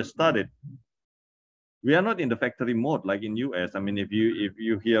that just started. We are not in the factory mode like in US. I mean, if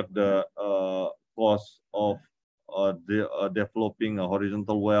you hear the cost of developing a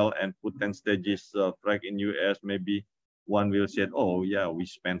horizontal well and put 10 stages frac in US, maybe one will say, oh yeah, we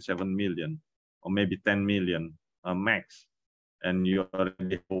spent 7 million or maybe 10 million max, and you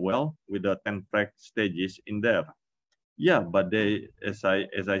already have a well with the 10 frac stages in there. Yeah, but they, as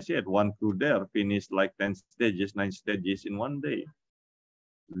I said, one crew there finished like 10 stages, 9 stages in one day.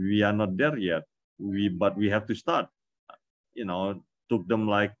 We are not there yet. But we have to start. You know, took them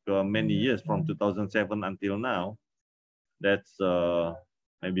like many years from 2007 until now. That's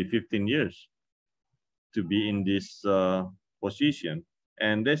maybe 15 years to be in this position.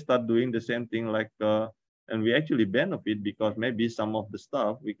 And they start doing the same thing like, and we actually benefit because maybe some of the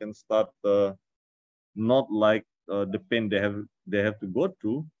stuff we can start not like the pain they have to go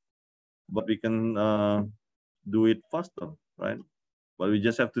through, but we can do it faster, right? But we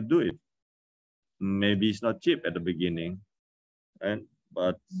just have to do it. Maybe it's not cheap at the beginning, right?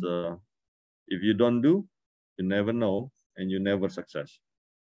 But if you don't do, you never know, and you never success.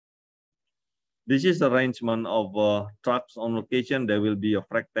 This is arrangement of trucks on location. There will be a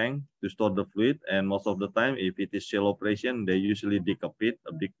frac tank to store the fluid, and most of the time, if it is shell operation, they usually dig a pit,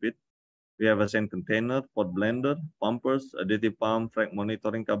 a big pit. We have a sand container, pot blender, pumpers, additive pump, frac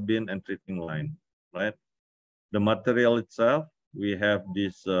monitoring cabin, and treating line, right? The material itself, we have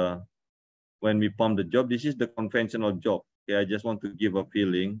this, when we pump the job, this is the conventional job. Okay, I just want to give a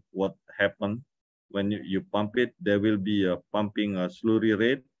feeling what happened when you pump it. There will be a pumping a slurry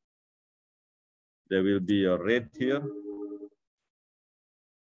rate. There will be a rate here.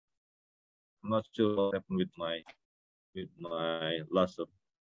 I'm not sure what happened with my laser.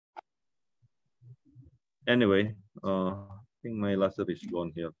 Anyway, I think my laser is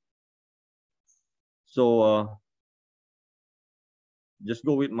gone here. So just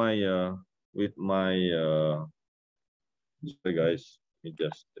go with my sorry guys, let me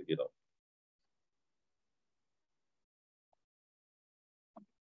just take it out.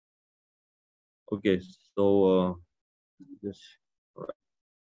 Okay, so just all right.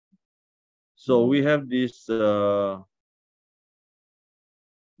 So we have this. Go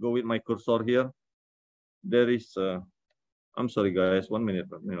with my cursor here. There is. I'm sorry, guys. 1 minute.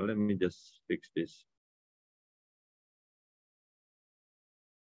 Let me just fix this.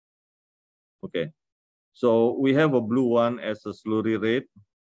 Okay. So we have a blue one as a slurry rate.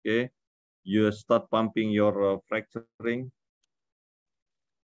 Okay. You start pumping your fracturing.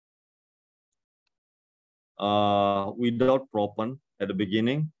 Without proppant at the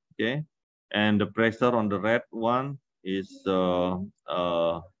beginning. Okay. And the pressure on the red one is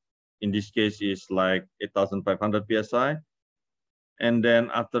in this case is like 8,500 psi. And then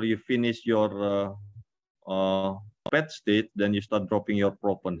after you finish your pet state, then you start dropping your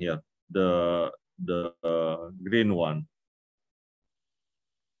proppant here, the green one.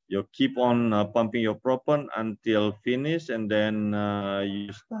 You keep on pumping your proppant until finish, and then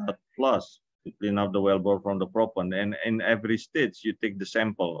you start flush to clean up the wellbore from the proppant. And in every stage, you take the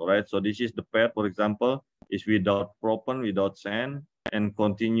sample, right? So this is the pad, for example, is without proppant, without sand, and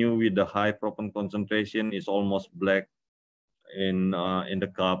continue with the high proppant concentration is almost black in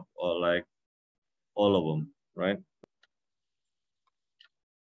the cup, or like all of them, right?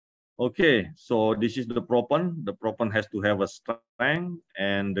 Okay, so this is the proppant. The proppant has to have a strength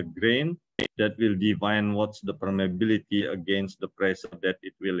and the grain that will define what's the permeability against the pressure that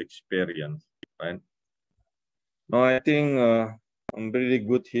it will experience, right? Now I think I'm pretty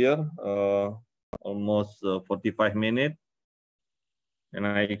good here, almost 45 minutes. And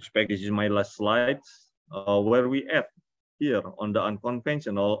I expect this is my last slides. Where we at here on the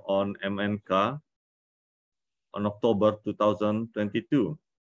unconventional on MNK on October 2022.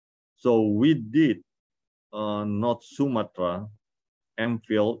 So we did North Sumatra, M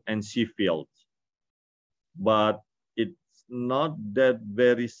field and C field, but it's not that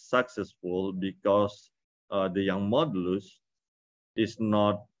very successful because the young modulus is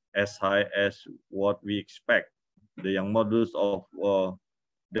not as high as what we expect. The young modulus of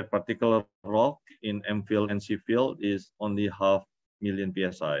that particular rock in M field and C field is only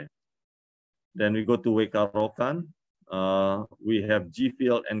 500,000 psi. Then we go to Wekarokan. We have G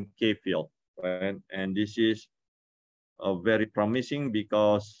field and K field, right? And this is very promising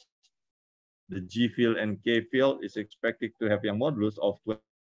because the G field and K field is expected to have a modulus of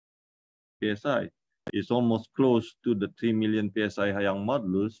PSI. It's almost close to the 3 million PSI yang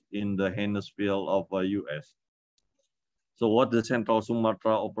modulus in the hemisphere of US. So what the Central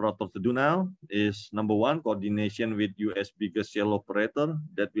Sumatra operator to do now is, number one, coordination with US biggest shell operator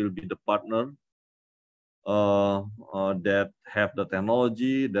that will be the partner that have the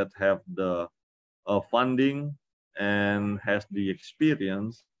technology, that have the funding, and has the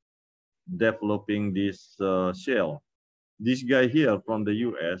experience developing this shell. This guy here from the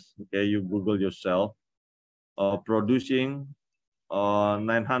US, okay, you Google yourself, producing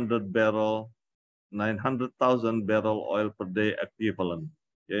 900,000 barrel oil per day equivalent.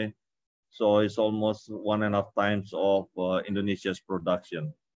 Okay, so it's almost 1.5 times of Indonesia's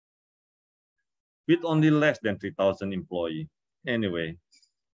production, with only less than 3,000 employees. Anyway,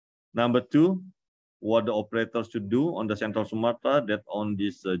 number two, what the operators should do on the Central Sumatra that on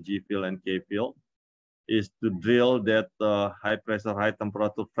this G field and K field is to drill that high pressure, high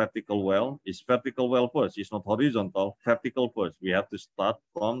temperature vertical well. It's vertical well first. It's not horizontal, vertical first. We have to start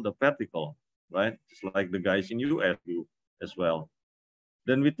from the vertical, right? Just like the guys in US do as well.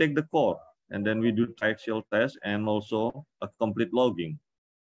 Then we take the core and then we do triaxial test and also a complete logging.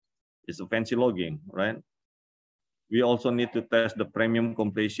 It's a fancy logging, right? We also need to test the premium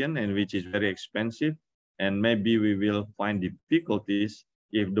completion, and which is very expensive. And maybe we will find difficulties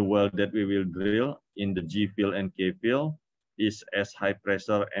if the well that we will drill in the G field and K field is as high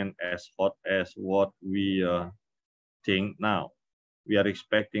pressure and as hot as what we think now. We are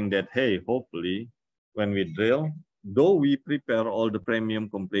expecting that, hey, hopefully when we drill, though we prepare all the premium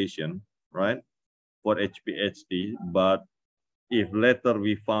completion, right, for HPHT, but if later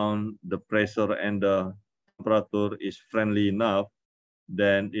we found the pressure and the temperature is friendly enough,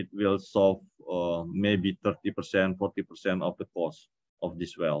 then it will solve maybe 30%, 40% of the cost of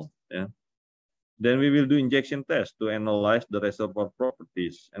this well. Yeah. Then we will do injection tests to analyze the reservoir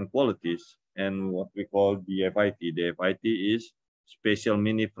properties and qualities, and what we call the FIT. The FIT is special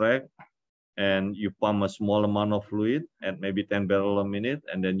mini frac, and you pump a small amount of fluid at maybe 10 barrels a minute,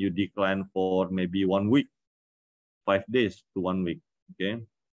 and then you decline for maybe 1 week, 5 days to 1 week. Okay.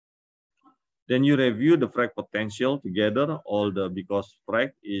 Then you review the frac potential together, because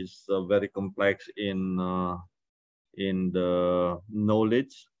frac is very complex in the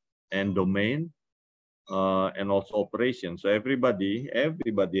knowledge and domain, and also operation. So everybody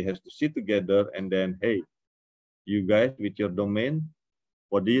has to sit together and then, hey, you guys with your domain,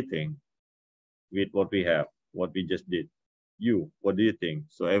 what do you think with what we have, what we just did? You, what do you think?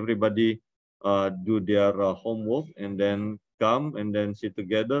 So everybody do their homework and then come and then sit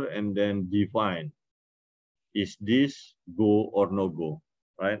together and then define, is this go or no go,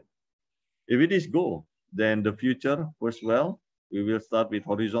 right? If it is go, then the future first well, we will start with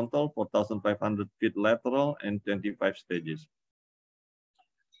horizontal, 4,500 feet lateral and 25 stages.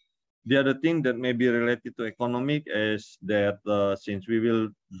 The other thing that may be related to economic is that since we will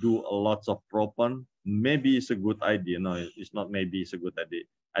do lots of proppant, maybe it's a good idea. No, it's not maybe it's a good idea.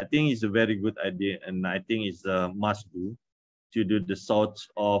 I think it's a very good idea, and I think it's a must do to do the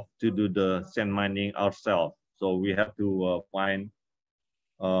sand mining ourselves. So we have to find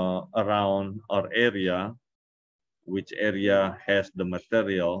around our area, which area has the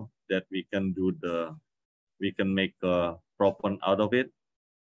material that we can make proppant out of it,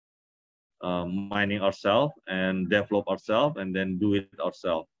 mining ourselves and develop ourselves and then do it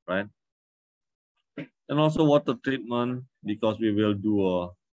ourselves, right? And also water treatment, because we will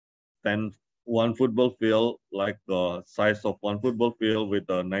do one football field, like the size of one football field with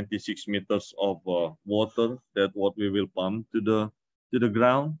 96 meters of water, that what we will pump to the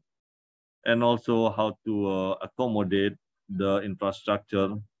ground, and also how to accommodate the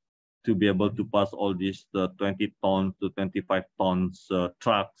infrastructure to be able to pass all these 20 tons to 25 tons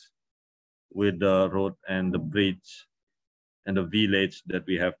trucks with the road and the bridge and the village that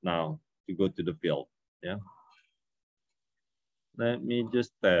we have now to go to the field. Yeah. Let me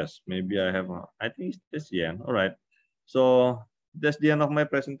just test. Maybe I have, I think it's the end. All right. So that's the end of my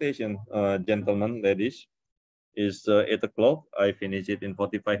presentation, gentlemen, ladies. It's 8 o'clock. I finish it in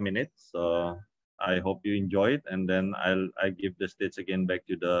 45 minutes. I hope you enjoy it. And then I give the stage again back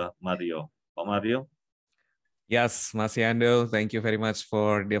to the Mario. Mario? Yes, Mas Yando, thank you very much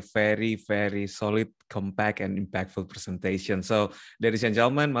for the very, very solid, compact, and impactful presentation. So, ladies and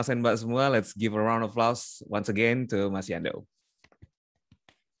gentlemen, Mas and Mbak semua, let's give a round of applause once again to Mas Yando.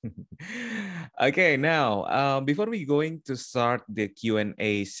 Okay, now, before we going to start the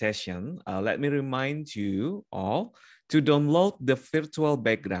Q&A session, let me remind you all to download the virtual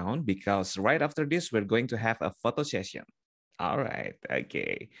background, because right after this, we're going to have a photo session. All right,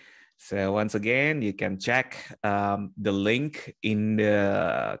 okay. So once again, you can check the link in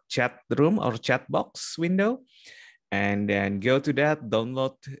the chat room or chat box window, and then go to that,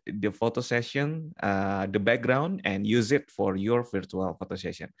 download the photo session, the background, and use it for your virtual photo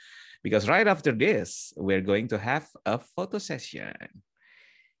session. Because right after this, we're going to have a photo session.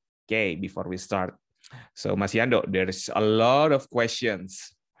 Okay, before we start. So Mas Yando, there's a lot of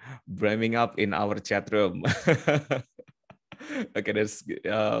questions brimming up in our chat room. Okay,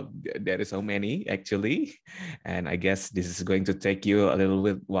 there is so many actually, and I guess this is going to take you a little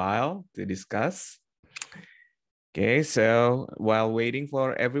bit while to discuss. Okay, so while waiting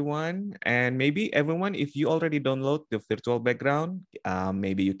for everyone, and maybe everyone, if you already download the virtual background,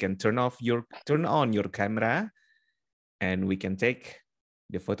 maybe you can turn on your camera, and we can take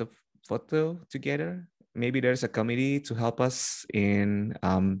the photo together. Maybe there's a committee to help us in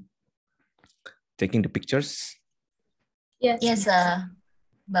taking the pictures. Yes. Yes,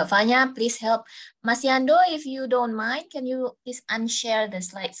 Mbak Fanya, please help. Mas Yando, if you don't mind, can you please unshare the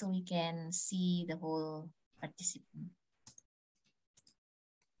slide so we can see the whole participant?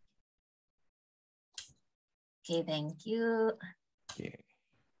 Okay, thank you. Okay.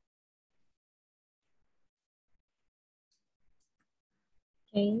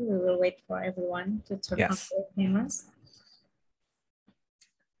 Okay, we will wait for everyone to turn on their cameras.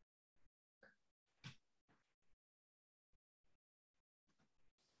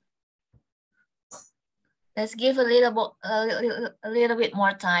 Let's give a little bit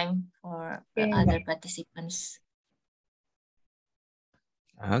more time for the other participants.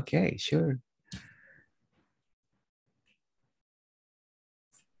 Okay, sure.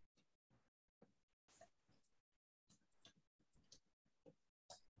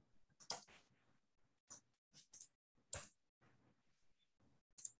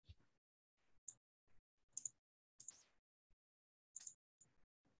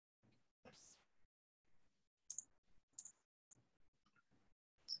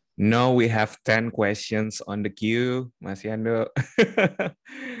 No, we have 10 questions on the queue, Mas Yando.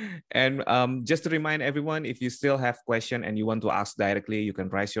 And just to remind everyone, if you still have question and you want to ask directly, you can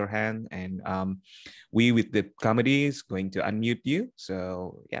raise your hand, and we with the committee is going to unmute you.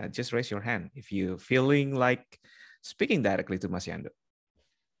 So yeah, just raise your hand if you're feeling like speaking directly to Mas Yando.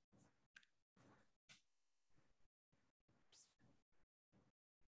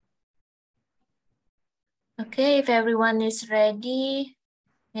 Okay, if everyone is ready.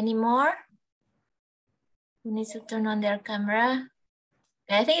 Any more? Who needs to turn on their camera?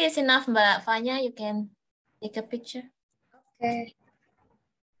 Okay, I think it's enough, Mbak Fanya. You can take a picture. Okay.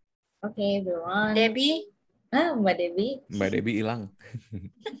 Okay, everyone. Debbie? Mbak Debbie. Mbak Debbie hilang.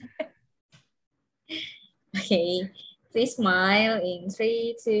 Okay, please smile in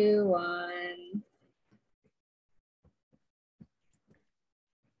 3, 2, 1.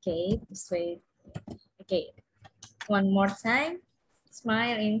 Okay, just wait. Okay, one more time.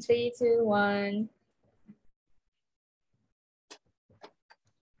 Smile in 3, 2, 1.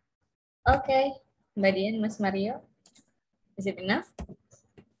 Okay, Mbak Dian, Mas Mario, is it enough?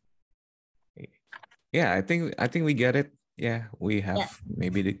 Yeah, I think we get it. Yeah, we have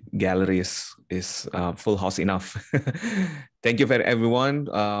maybe the gallery is full house enough. Thank you for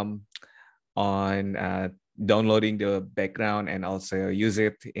everyone on downloading the background and also use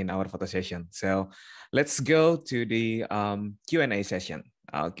it in our photo session. So let's go to the Q&A session.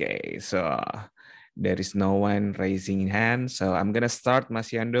 Okay, so there is no one raising hand. So I'm gonna start, Mas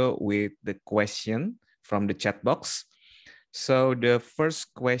Yando, with the question from the chat box. So the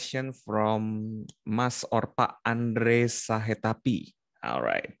first question from Mas Orpa Andre Sahetapi. All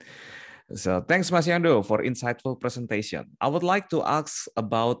right. So thanks, Mas Yando, for insightful presentation. I would like to ask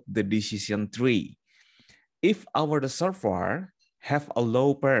about the decision tree. If our reservoir have a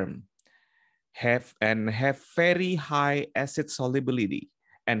low perm, have very high acid solubility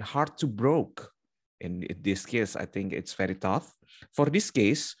and hard to break, in this case, I think it's very tough. For this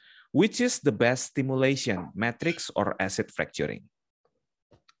case, which is the best stimulation, matrix or acid fracturing?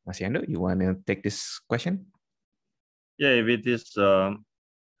 Mas Yando, you want to take this question? Yeah, if it is,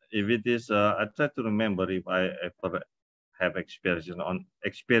 I try to remember if I ever have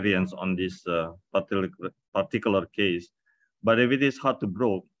experience on this particular case. But if it is hard to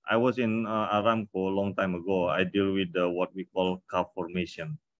break, I was in Aramco a long time ago. I deal with what we call calf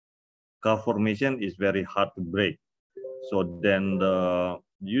formation. Calf formation is very hard to break. So then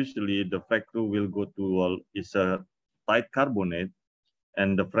usually the frac crew will go to it's a tight carbonate,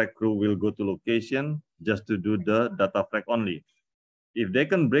 and the frac crew will go to location just to do the data frac only. If they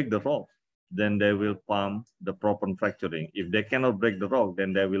can break the rock, then they will pump the proper fracturing. If they cannot break the rock,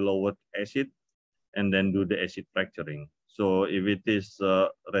 then they will lower acid and then do the acid fracturing. So if it is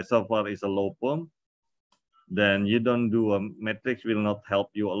reservoir is a low pump, then you don't do a matrix will not help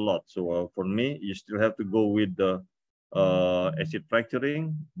you a lot. So for me, you still have to go with the acid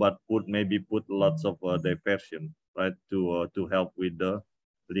fracturing, but maybe put lots of diversion, right, to help with the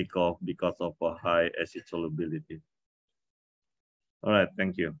leak off because of a high acid solubility. All right,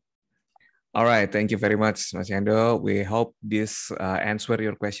 thank you. All right, thank you very much, Mas Yando. We hope this answer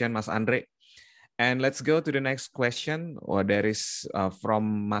your question, Mas Andre. And let's go to the next question. There is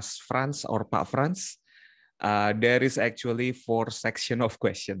from Mas Franz or Pak Franz. There is actually 4 sections of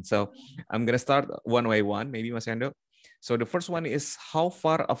questions. So I'm going to start one by one, maybe Mas Yando. So the first one is, how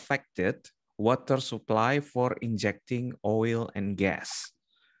far affected water supply for injecting oil and gas?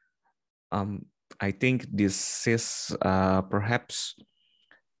 I think this is perhaps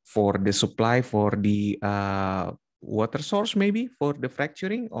for the supply for the water source, maybe for the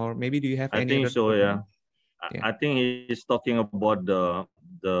fracturing, or maybe do you have any I think other? so, yeah. Yeah. I think he's talking about the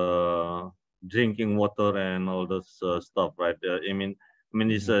drinking water and all this stuff, right? I mean,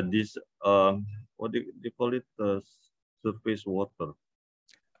 it's this what do you call it? Surface water.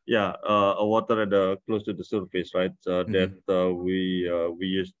 Yeah, a water at close to the surface, right? That we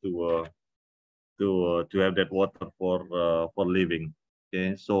used to have that water for living.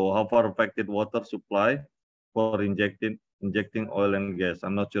 Okay, so how far affected water supply for injecting oil and gas?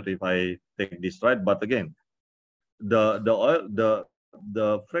 I'm not sure if I take this right, but again, the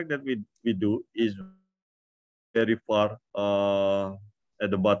frac that we do is very far at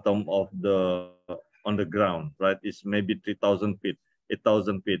the bottom of on the ground, right? It's maybe 3,000 feet,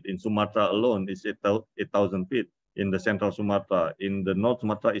 8,000 feet. In Sumatra alone, it's 8,000 feet. In the central Sumatra, in the North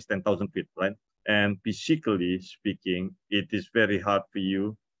Sumatra, is 10,000 feet, right? And physically speaking, it is very hard for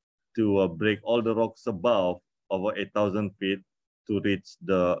you to break all the rocks above over 8,000 feet to reach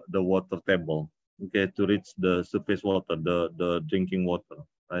the water table. Okay, to reach the surface water, the drinking water,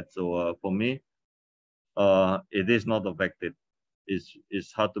 right? So for me, it is not affected.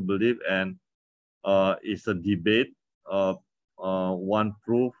 It's hard to believe, and it's a debate. One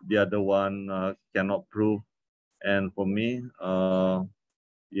proof, the other one cannot prove. And for me,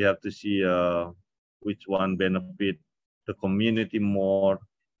 you have to see which one benefit the community more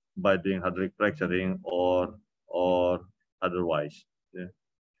by doing hydraulic fracturing or otherwise. Yeah.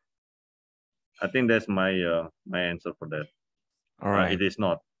 I think that's my my answer for that. All right. It is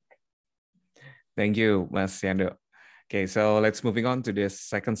not. Thank you, Mas Yando. Okay, so let's moving on to the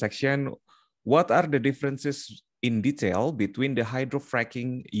second section. What are the differences in detail between the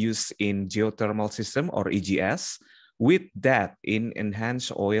hydrofracking used in geothermal system or EGS with that in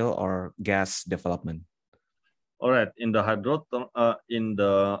enhanced oil or gas development? All right, in the in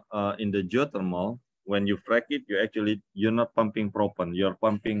the geothermal, when you frack it, you're not pumping propan, you're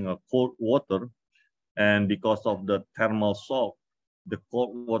pumping cold water, and because of the thermal shock, the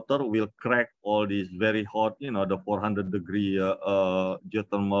cold water will crack all these very hot, the 400-degree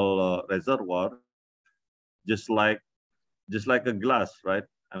geothermal reservoir, just like a glass, right?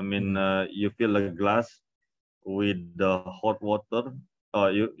 I mean, you fill a glass with the hot water.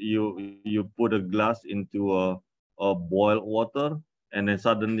 You put a glass into a boiled water, and then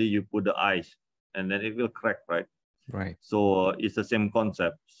suddenly you put the ice, and then it will crack, right? Right. So it's the same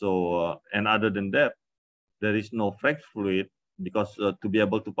concept. So and other than that, there is no frac fluid because to be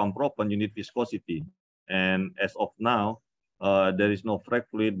able to pump propan, you need viscosity. And as of now, there is no frac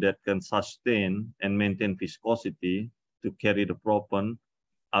fluid that can sustain and maintain viscosity to carry the propan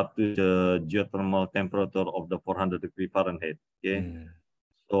up to the geothermal temperature of the 400-degree Fahrenheit. Okay.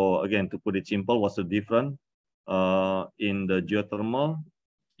 So again, to put it simple, what's the difference? In the geothermal,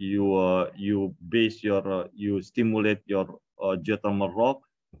 you stimulate your geothermal rock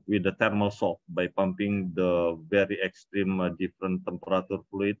with the thermal shock by pumping the very extreme different temperature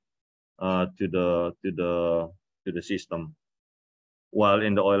fluid to the system. While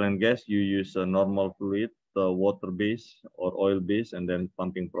in the oil and gas, you use a normal fluid, water base or oil base, and then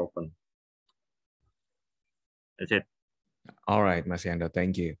pumping propan. That's it. All right, Mas Yando,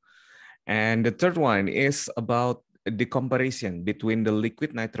 thank you. And the third one is about the comparison between the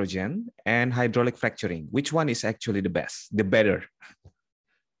liquid nitrogen and hydraulic fracturing. Which one is actually the best, the better?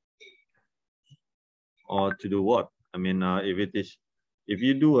 Or to do what? I mean, if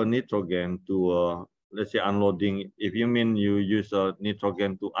you do a nitrogen to let's say unloading, if you mean you use a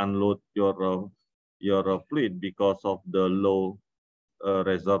nitrogen to unload your fluid because of the low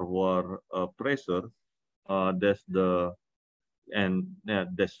reservoir pressure, that's true.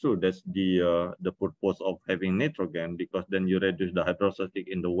 That's the purpose of having nitrogen, because then you reduce the hydrostatic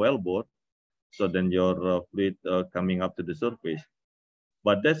in the wellbore, so then your fluid coming up to the surface.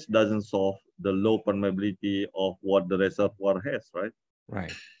 But that doesn't solve the low permeability of what the reservoir has, right?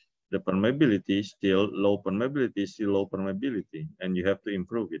 Right. The permeability is still low permeability, and you have to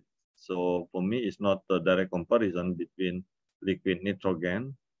improve it. So for me, it's not a direct comparison between liquid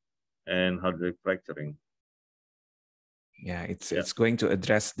nitrogen and hydraulic fracturing. Yeah, it's going to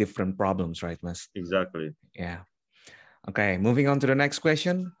address different problems, right, Mas? Exactly. Yeah. Okay, moving on to the next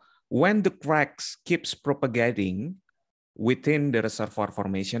question. When the cracks keeps propagating within the reservoir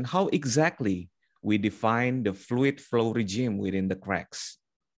formation, how exactly we define the fluid flow regime within the cracks?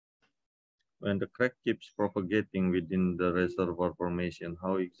 When the crack keeps propagating within the reservoir formation,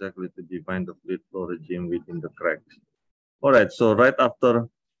 how exactly to define the fluid flow regime within the cracks? All right, so right after,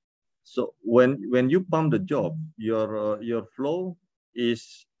 so when you pump the job, your flow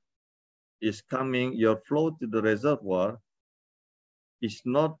is coming, your flow to the reservoir is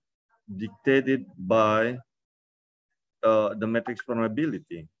not dictated by the matrix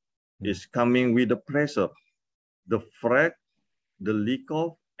permeability. It's coming with the pressure, the frac, the leak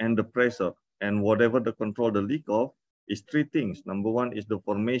off, and the pressure. And whatever the control the leak off is three things. Number one is the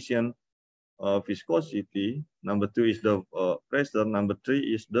formation viscosity. Number two is the pressure. Number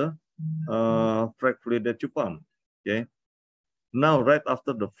three is the frac fluid that you pump. Okay. Now, right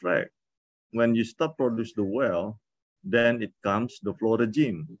after the frac, when you start produce the well, then it comes the flow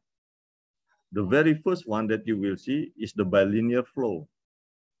regime. The very first one that you will see is the bilinear flow,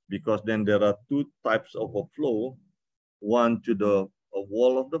 because then there are two types of a flow, one to the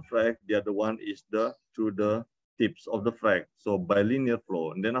wall of the frac, the other one is through the tips of the frac. So bilinear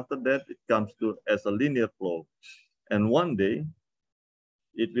flow, and then after that it comes to as a linear flow, and one day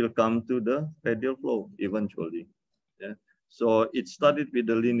it will come to the radial flow eventually. Yeah. So it started with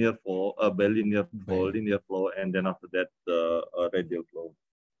the linear flow, bilinear flow, linear flow, and then after that radial flow.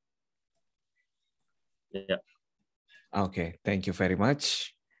 Yeah. Okay, thank you very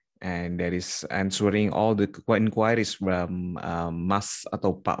much. And that is answering all the inquiries from Mas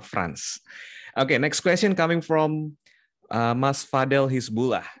atau Pak Franz. Okay, next question coming from Mas Fadel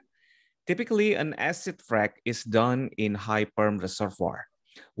Hizbullah. Typically, an acid frac is done in high perm reservoir.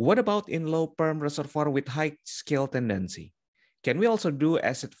 What about in low perm reservoir with high scale tendency? Can we also do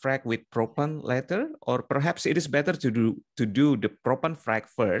acid frac with propan later? Or perhaps it is better to do the propan frac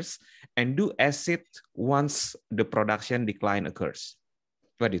first and do acid once the production decline occurs?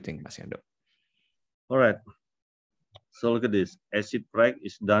 What do you think, Mas Yando? All right. So look at this. Acid frac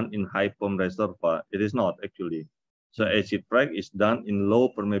is done in high perm reservoir. It is not actually. So acid frac is done in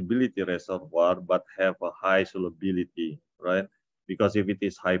low permeability reservoir, but have a high solubility, right? Because if it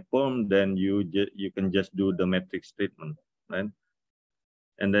is high perm, then you can just do the matrix treatment, right?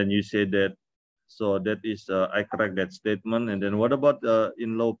 And then you say that, so that is, I correct that statement. And then what about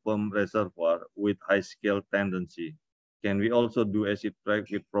in low perm reservoir with high scale tendency? Can we also do acid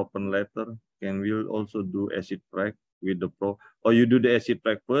frac with propan later? Can we also do acid frac with the or you do the acid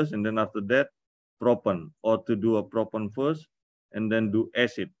frac first and then after that propan, or to do a propan first and then do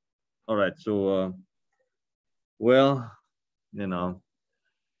acid? All right, so well, you know,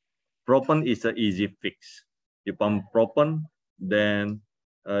 propan is an easy fix. You pump propan, then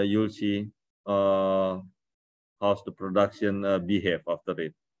you'll see how's the production behave after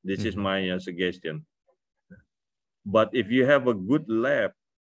it. This is my suggestion. But if you have a good lab,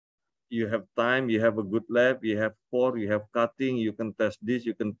 you have time, you have a good lab, you have core, you have cutting, you can test this,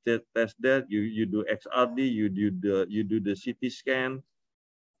 you can test that, you do XRD, you do the CT scan,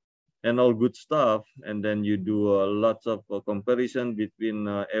 and all good stuff, and then you do lots of comparison between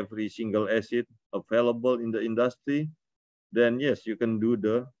every single acid available in the industry, then yes, you can do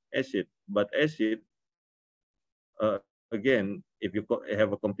the acid. But acid, again, if you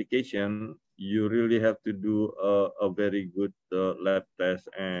have a complication, you really have to do a very good lab test,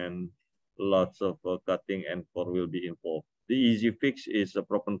 and lots of cutting and core will be involved. The easy fix is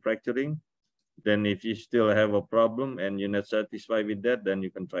propan fracturing. Then if you still have a problem and you're not satisfied with that, then you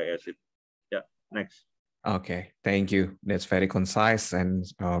can try acid. Yeah, next. Okay, thank you. That's very concise and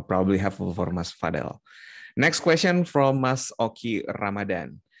probably helpful for Mas Fadel. Next question from Mas Oki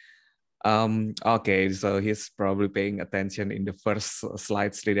Ramadan. Okay, so he's probably paying attention in the first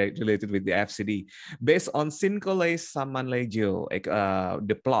slides related with the FCD. Based on Sincolay Samanlegio,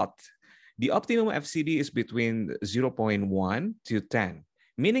 the plot, the optimum FCD is between 0.1 to 10,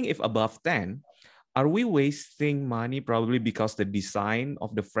 meaning if above 10, are we wasting money probably because the design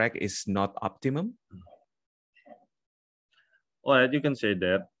of the frac is not optimum? Well, you can say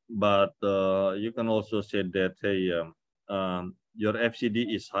that, but you can also say that, hey, your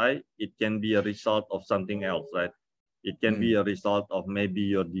FCD is high, it can be a result of something else, right? It can be a result of maybe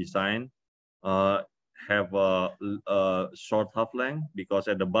your design have a short half length, because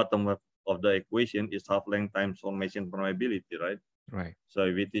at the bottom of the equation is half length times formation permeability, right? Right. So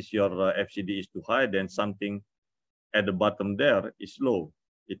if it is your FCD is too high, then something at the bottom there is low.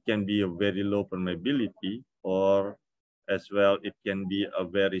 It can be a very low permeability, or as well, it can be a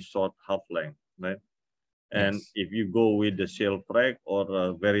very short half length, right? And Yes. if you go with the shale frac or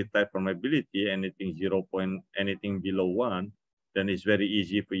a very tight permeability, anything 0. Anything below 1, then it's very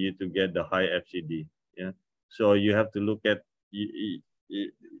easy for you to get the high FCD. Yeah. So you have to look at,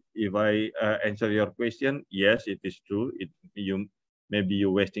 if I answer your question, yes, it is true. Maybe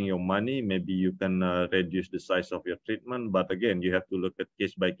you're wasting your money. Maybe you can reduce the size of your treatment. But again, you have to look at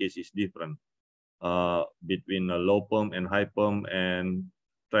case by case is different between a low perm and high perm, and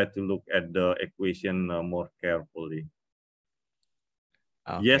try to look at the equation more carefully.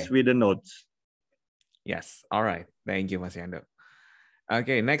 Okay. Yes, with the notes. Yes. All right. Thank you, Mas Yando.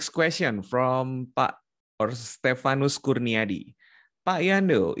 Okay, next question from Pak or Stefanus Kurniadi. Pak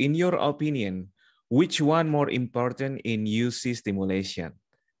Yando, in your opinion, which one more important in UC stimulation,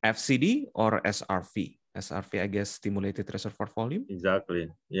 FCD or SRV? SRV, I guess, stimulated reservoir volume?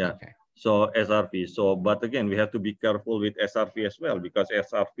 Exactly, yeah. Okay. So SRV, but again, we have to be careful with SRV as well, because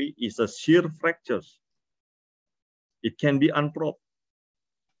SRV is a shear fractures. It can be unpropped,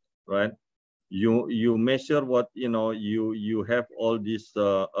 right? You measure what, you have all this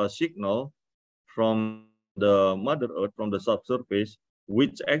signal from the Mother Earth, from the subsurface,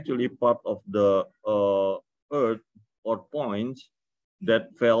 which actually part of the Earth or points that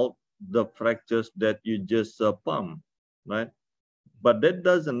felt the fractures that you just pump, right? But that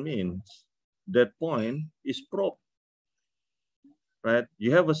doesn't mean that point is propped, right?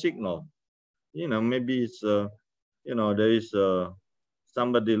 You have a signal, maybe it's, there is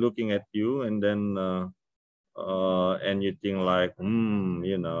somebody looking at you, and then and you think like,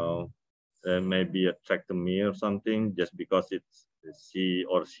 maybe attract me or something, just because it's she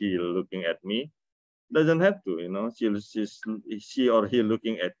or he looking at me. Doesn't have to, she or he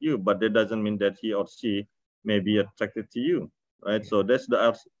looking at you, but that doesn't mean that he or she may be attracted to you, right? So that's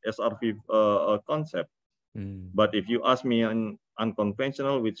the SRV concept. But if you ask me on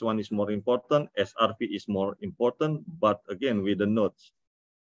unconventional, which one is more important, SRV is more important, but again, with the notes,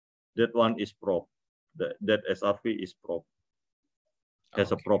 that one is prop. That SRV is prop,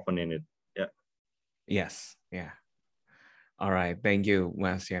 has a proppant in it. Yeah. Yes. Yeah. All right. Thank you,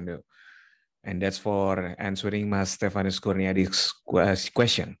 Mas Yando. And that's for answering Mas Stefanus Kurniadi's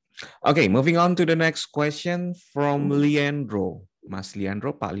question. Okay, moving on to the next question from Leandro. Mas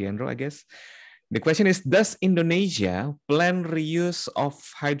Leandro, Pak Leandro, I guess. The question is, does Indonesia plan reuse of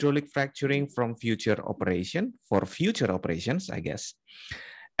hydraulic fracturing from future operations, I guess,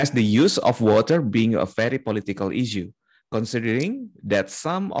 as the use of water being a very political issue, considering that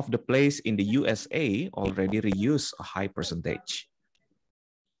some of the places in the USA already reuse a high percentage?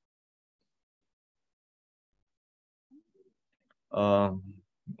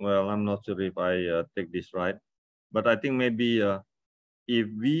 Well, I'm not sure if I take this right, but I think maybe if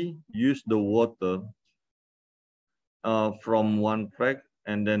we use the water from one frac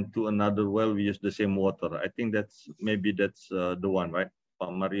and then to another well, we use the same water. I think that's the one, right,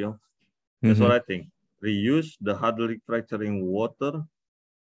 Pak Mario? That's what I think. Reuse the hydraulic fracturing water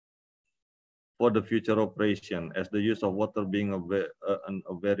for the future operation, as the use of water being a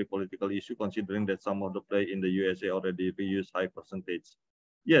very political issue, considering that some of the play in the USA already reuse high percentage.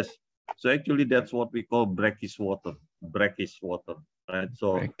 Yes, so actually that's what we call brackish water, right?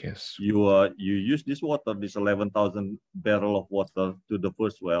 So you use this water, this 11,000 barrel of water to the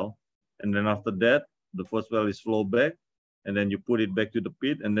first well, and then after that, the first well is flow back, and then you put it back to the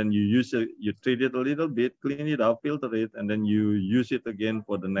pit, and then you use it, you treat it a little bit, clean it up, filter it, and then you use it again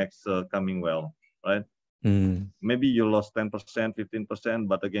for the next coming well, right? Maybe you lost 10%, 15%,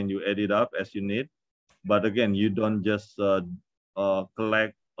 but again, you add it up as you need. But again, you don't just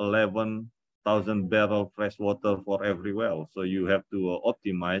collect 11,000 barrel fresh water for every well. So you have to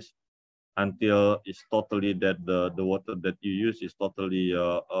optimize until it's totally that the water that you use is totally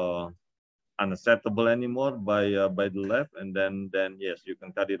unacceptable anymore by the lab, and then yes, you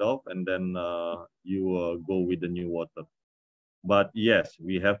can cut it off, and then you go with the new water. But yes,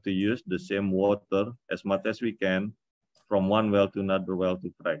 we have to use the same water as much as we can from one well to another well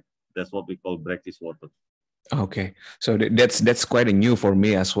to frac. That's what we call brackish water. Okay, so that's quite new for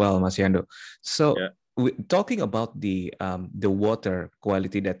me as well, Mas Yando. So talking about the water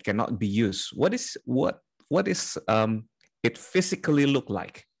quality that cannot be used, what is it physically look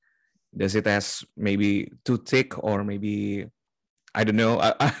like? Does it has maybe too thick, or maybe, I don't know,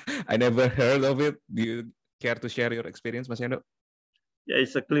 I never heard of it. Do you care to share your experience, Mas Yando? Yeah,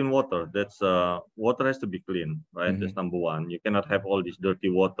 it's a clean water. That's water has to be clean, right? That's number one. You cannot have all this dirty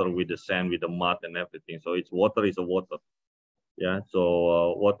water with the sand, with the mud and everything. So it's water is a water. Yeah.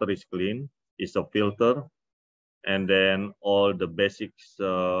 So water is clean. It's a filter, and then all the basics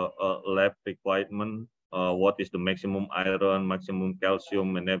lab requirement. What is the maximum iron, maximum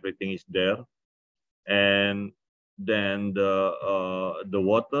calcium, and everything is there. And then the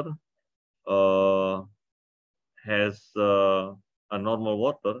water has a normal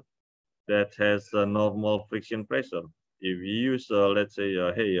water that has a normal friction pressure. If you use, let's say,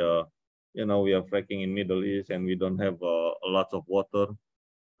 hey, we are fracking in Middle East and we don't have lots of water,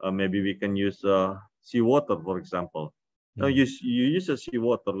 maybe we can use seawater, for example. Now, you use a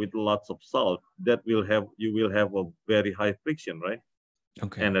seawater with lots of salt, you will have a very high friction, right?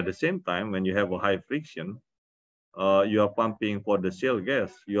 Okay. And at the same time, when you have a high friction, you are pumping for the shale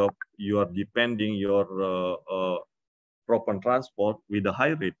gas. You are depending your propane transport with a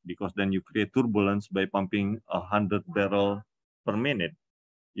high rate, because then you create turbulence by pumping 100 barrel per minute.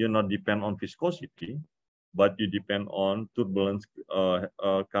 You not depend on viscosity, but you depend on turbulence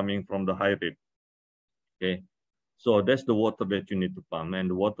coming from the high rate. Okay, so that's the water that you need to pump, and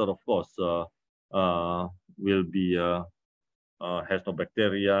the water, of course, will be has no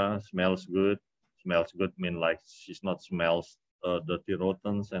bacteria, smells good. Smells good mean like she's not smells dirty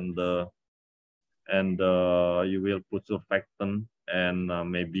rottens, and you will put surfactant and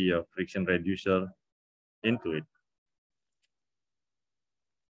maybe a friction reducer into it.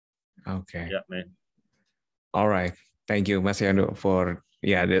 Okay. Yeah, man. All right. Thank you, Mas Yando, for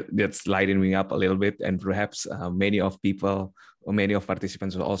that's lighting me up a little bit, and perhaps many of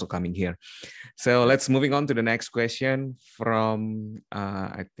participants are also coming here. So let's moving on to the next question from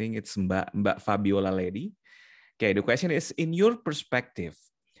I think it's Mbak Fabiola Lady. Okay, the question is: in your perspective,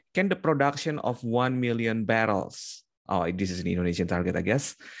 can the production of 1 million barrels? Oh, this is an Indonesian target, I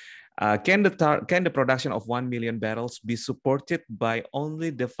guess. Can the production of 1 million barrels be supported by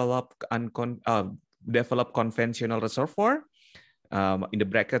only developed conventional reservoir? In the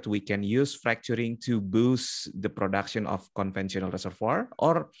bracket, we can use fracturing to boost the production of conventional reservoir,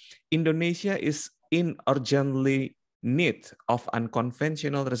 or Indonesia is in urgently need of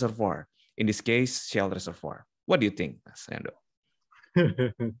unconventional reservoir, in this case, shale reservoir. What do you think, Mas Yando?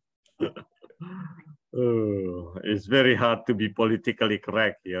 It's very hard to be politically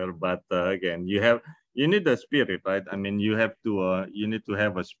correct here, but again, you need a spirit, right? I mean, you need to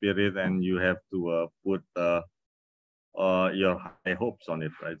have a spirit, and you have to put your high hopes on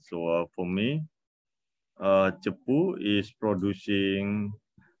it, right? So for me, Cepu is producing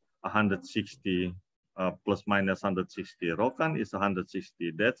 160 plus minus 160. Rokan is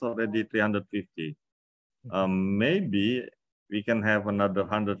 160. That's already 350. Maybe we can have another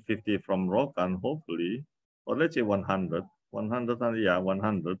 150 from Rokan, hopefully, or let's say 100.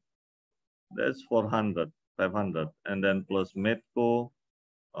 100. That's 400, 500, and then plus Medco,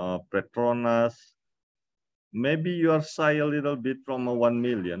 Petronas. Maybe you are shy a little bit from a 1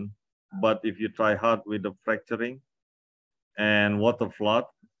 million, but if you try hard with the fracturing and water flood,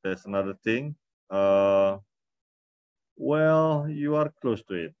 that's another thing. Well, you are close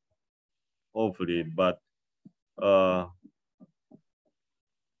to it, hopefully, but you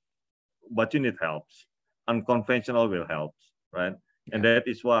need helps. Unconventional will help, right? Yeah. And that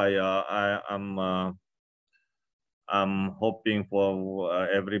is why I'm hoping for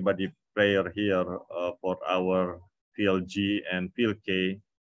everybody prayer here for our field G and field K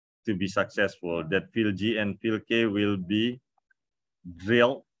to be successful. That field G and field K will be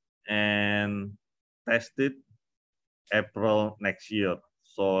drilled and tested April next year.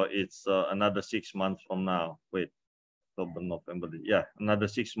 So it's another 6 months from now. Wait, October, November. Yeah, another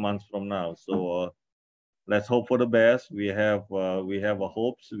 6 months from now. So let's hope for the best. We have a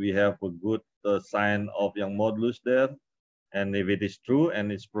hopes. We have a good sign of young modulus there, and if it is true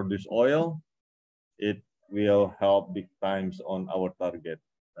and it's produced oil, it will help big times on our target,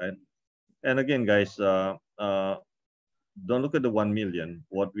 right? And again, guys, don't look at the 1 million.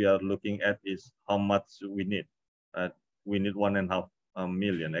 What we are looking at is how much we need. We need 1.5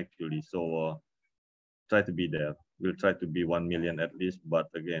 million actually. So try to be there. We'll try to be 1 million at least. But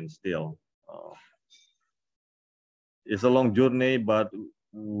again, still, it's a long journey. But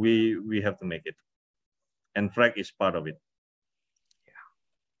we have to make it, and frac is part of it. Yeah.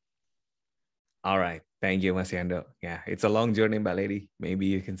 All right. Thank you, Mas Yando. Yeah, it's a long journey, Mbak Lady. Maybe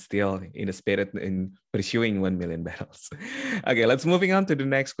you can still in the spirit in pursuing 1 million barrels. Okay, let's moving on to the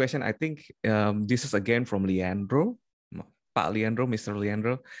next question. I think this is again from Leandro. Pak Leandro, Mr.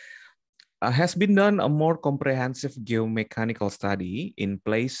 Leandro. Has been done a more comprehensive geomechanical study in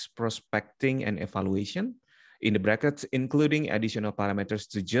place prospecting and evaluation in the brackets, including additional parameters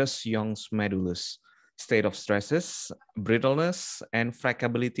to just Young's modulus, state of stresses, brittleness, and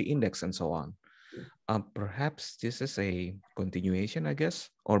fragility index, and so on. Perhaps this is a continuation, I guess,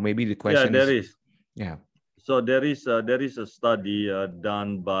 or maybe the question is. Yeah. So there is a study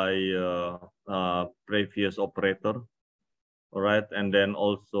done by previous operator, all right, and then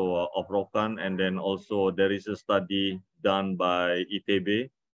also Ofrokan, and then also there is a study done by ITB,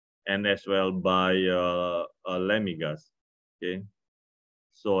 and as well by Lemigas. Okay,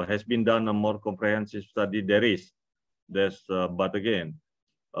 so has been done a more comprehensive study. But again,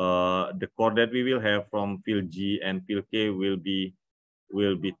 the core that we will have from field G and field K will be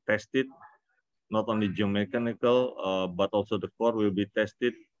tested. Not only geomechanical, but also the core will be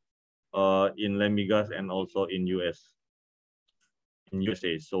tested in Lemigas and also in USA.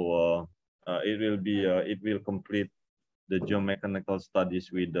 So it will complete the geomechanical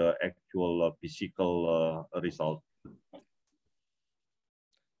studies with the actual physical result.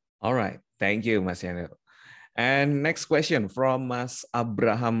 All right, thank you, Mas Yando. And next question from Mas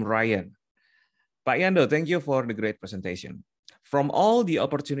Abraham Ryan. Pak Yando, thank you for the great presentation. From all the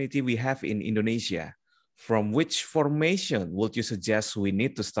opportunity we have in Indonesia, from which formation would you suggest we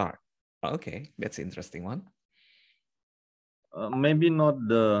need to start? Okay, that's an interesting one. Maybe not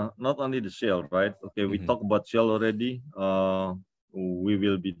only the shell, right? Okay, we talked about shell already. We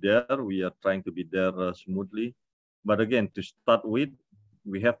will be there. We are trying to be there smoothly. But again, to start with,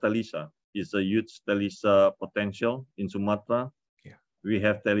 we have Talisa. It's a huge Talisa potential in Sumatra. Yeah. We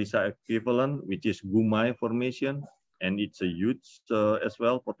have Talisa equivalent, which is Gumai formation, and it's a huge as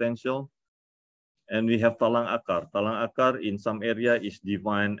well potential. And we have Talang Akar. Talang Akar in some area is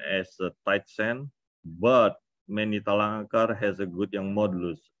defined as a tight sand, but many Talang Akar has a good young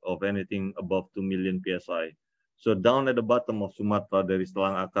modulus of anything above 2 million psi. So down at the bottom of Sumatra, there is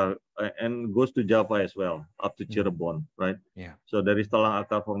Talang Akar, and goes to Java as well, up to Cirebon, right? Yeah. So there is Talang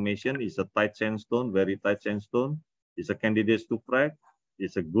Akar formation. It's a tight sandstone, very tight sandstone. It's a candidate to frag.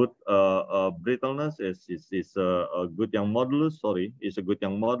 It's a good brittleness. It's a good young modulus. Sorry, it's a good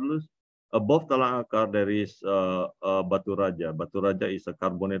young modulus. Above Talang Akar, there is Batu Raja. Batu Raja is a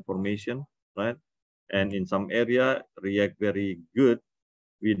carbonate formation, right? And in some area, react very good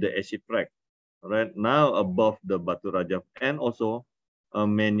with the acid frag. Right now, above the Batu Raja, and also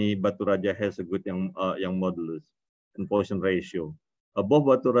many Batu Raja has a good young modulus and Poisson ratio. Above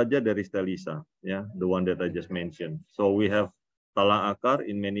Batu Raja, there is Talisa, yeah, the one that I just mentioned. So we have Talang Akar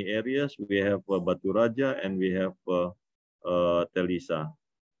in many areas. We have Batu Raja, and we have Talisa.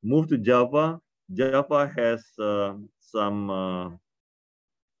 Move to Java. Java has some.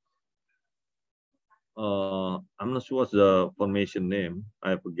 I'm not sure what's the formation name,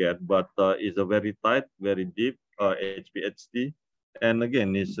 I forget, but it's a very tight, very deep HPHT, and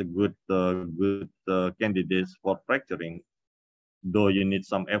again, it's a good candidates for fracturing, though you need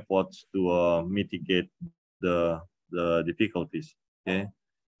some efforts to mitigate the difficulties. Okay,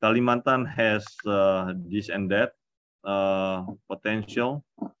 Kalimantan has this and that potential,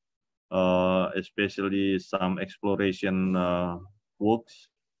 especially some exploration works.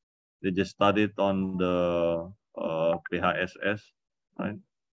 They just studied on the PHSS, right?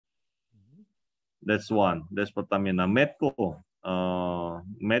 That's one. That's Pertamina. Medco.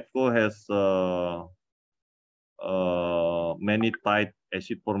 Medco has many tight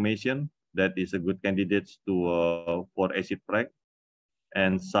acid formation that is a good candidates to for acid frag,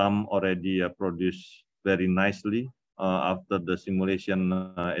 and some already produced very nicely after the simulation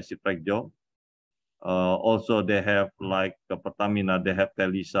acid frag job. Also, they have like Pertamina, they have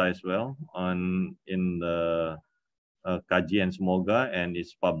Talisa as well in the Kaji and Smoga, and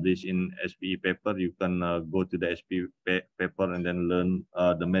it's published in SPE paper. You can go to the SPE paper and then learn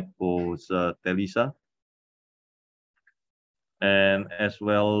the Medco's Talisa. And as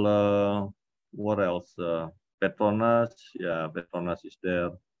well, what else? Petronas, yeah, Petronas is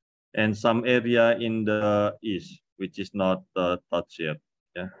there. And some area in the east, which is not touched yet.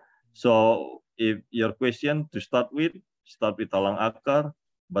 Yeah. So if your question to start with Talang Akar,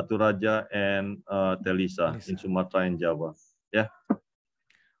 Batu Raja, and Talisa in Sumatra and Java. Yeah.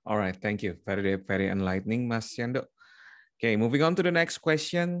 All right, thank you. Very, very enlightening, Mas Yando. Okay, moving on to the next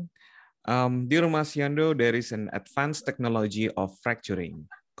question. Dear Mas Yando, there is an advanced technology of fracturing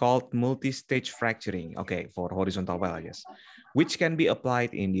called multi-stage fracturing. Okay, for horizontal well, I guess, which can be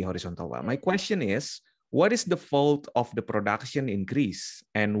applied in the horizontal well. My question is, what is the fault of the production increase,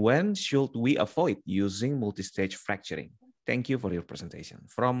 and when should we avoid using multi-stage fracturing? Thank you for your presentation.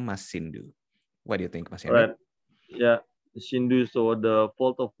 From Mas Sindu. What do you think, Mas Yando? Right. Yeah, Sindu, so the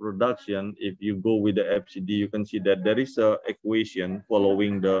fault of production, if you go with the FCD, you can see that there is a equation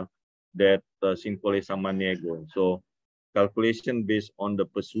following the that simply samaniego. So calculation based on the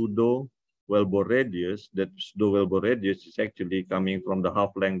pseudo wellbore radius, that pseudo wellbore radius is actually coming from the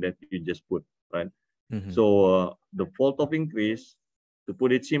half length that you just put, right? So the fault of increase, to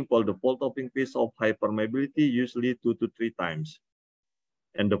put it simple, the fault of increase of high permeability usually 2 to 3 times.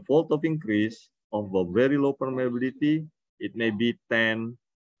 And the fault of increase of a very low permeability, it may be 10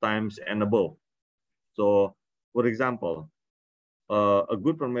 times and above. So for example, a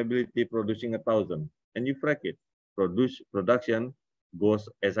good permeability producing 1,000 and you frac it, production goes,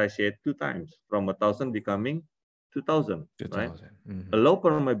 as I said, 2 times, from 1,000 becoming 2,000, right? A low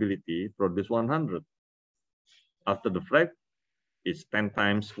permeability produce 100. After the frac, it's 10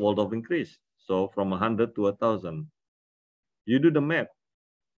 times fault of increase. So from 100 to 1,000. You do the math.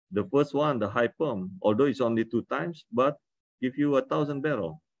 The first one, the high perm, although it's only 2 times, but give you 1,000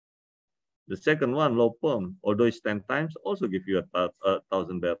 barrel. The second one, low perm, although it's 10 times, also give you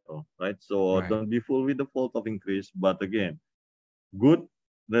 1,000 barrel, right? So don't be fooled with the fault of increase. But again, good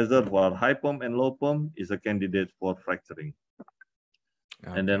reservoir, high perm and low perm is a candidate for fracturing.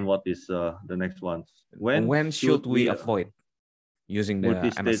 Okay. And then what is the next one? When should we avoid using the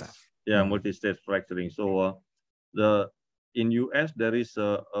MSF? Yeah, multi-stage fracturing. So in US there is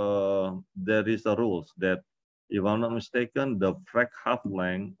a rules that, if I'm not mistaken, the frac half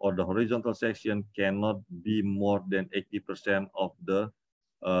length or the horizontal section cannot be more than 80% of the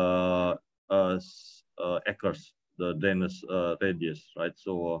acres, the drainage radius, right?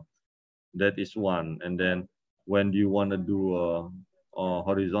 So that is one. And then when you want to do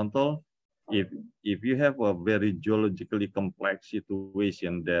horizontal, if you have a very geologically complex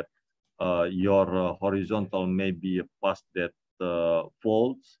situation that your horizontal may be past that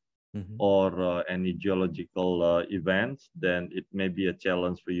faults or any geological events, then it may be a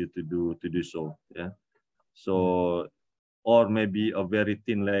challenge for you to do so. Yeah. So or maybe a very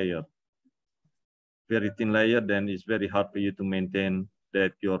thin layer. Very thin layer, then it's very hard for you to maintain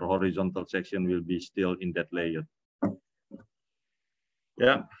that your horizontal section will be still in that layer.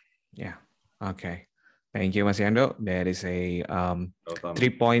 Yeah. Yeah. Okay. Thank you, Mas Yando. There is a 3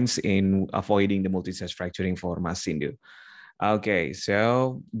 points in avoiding the multi-stage fracturing for Mas Sindu. Okay,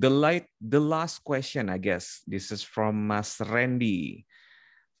 so the last question, I guess, this is from Mas Randy.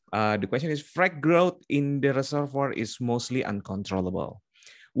 The question is, frac growth in the reservoir is mostly uncontrollable.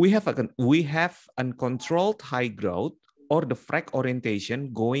 We have uncontrolled high growth or the frac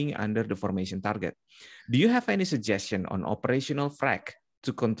orientation going under the formation target. Do you have any suggestion on operational frac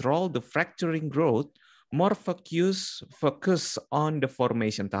to control the fracturing growth, more focus on the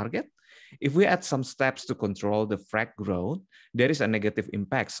formation target? If we add some steps to control the frac growth, there is a negative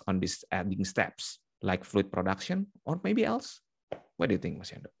impacts on these adding steps, like fluid production or maybe else. What do you think,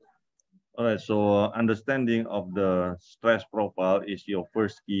 Mas Yando? All right, so understanding of the stress profile is your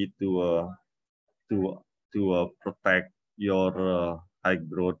first key to protect your high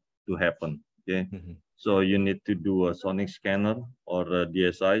growth to happen. Okay, so you need to do a sonic scanner or a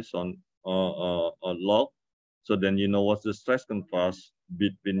DSI log, so then you know what's the stress contrast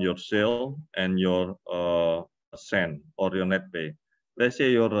between your shell and your sand or your net pay. Let's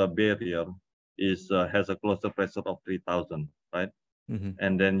say your barrier has a closer pressure of 3,000, right?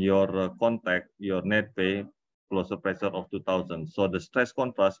 And then your contact, your net pay, closer pressure of 2,000. So the stress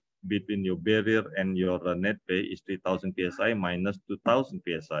contrast between your barrier and your net pay is 3,000 psi minus 2,000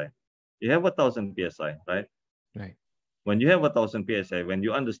 psi. You have 1,000 psi, right? Right. When you have 1,000 psi, when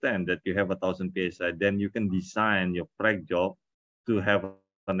you understand that you have 1,000 psi, then you can design your frac job to have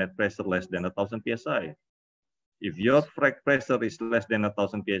a net pressure less than 1,000 psi. If your frac pressure is less than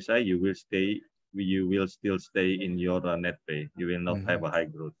 1,000 psi, you will still stay in your net pay. You will not have a high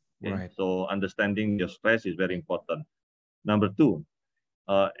growth. Okay? Right. So understanding your stress is very important. Number two,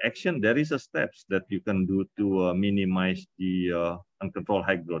 action. There is a steps that you can do to minimize the uncontrolled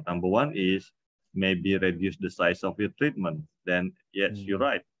high growth. Number one is maybe reduce the size of your treatment. Then yes, you're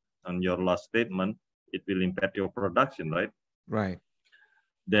right. On your last statement, it will impact your production, right? Right.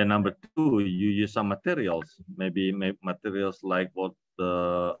 Then number two, you use some materials, maybe materials like what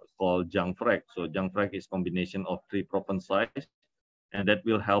called junk frac. So junk frac is combination of 3 proppant size, and that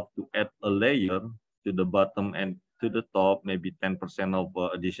will help to add a layer to the bottom and to the top, maybe 10% of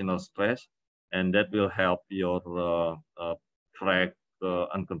additional stress, and that will help your frac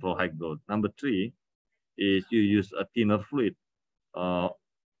uncontrolled high growth. Number three is you use a thinner fluid.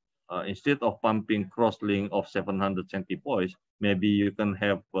 Instead of pumping cross-link of 700 centipoise, maybe you can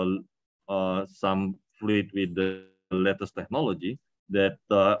have some fluid with the latest technology that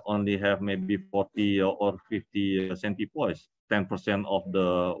only have maybe 40 or 50 centipoise, 10% of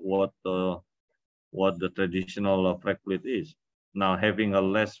what the traditional frac fluid is. Now having a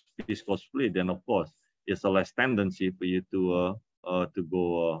less viscous fluid, then of course it's a less tendency for you to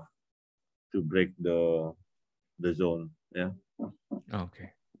go to break the zone. Yeah.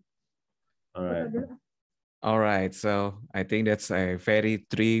 Okay. All right. All right. So I think that's a very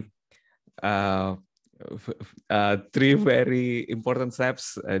three very important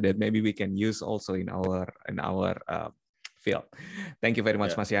steps that maybe we can use also in our field. Thank you very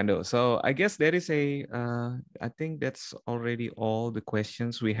much, Mas Yando. So I guess there is I think that's already all the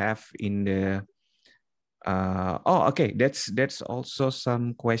questions we have in the. Oh, okay. That's also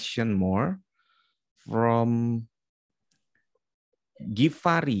some question more from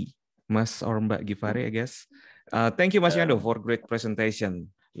Givari, Mas or Mbak Givari, I guess. Thank you, Mas Yando, for great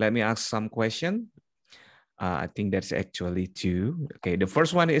presentation. Let me ask some question. I think that's actually two. Okay, the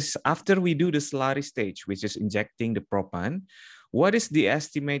first one is after we do the slurry stage, which is injecting the propan, what is the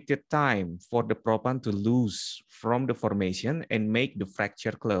estimated time for the propan to lose from the formation and make the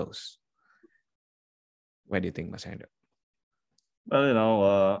fracture close? What do you think, Mas Yando? Well, you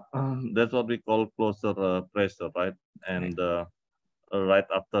know, that's what we call closer pressure, right? And right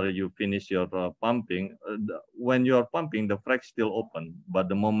after you finish your pumping, when you are pumping, the frac still open. But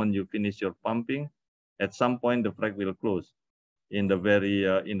the moment you finish your pumping, at some point the frac will close. In the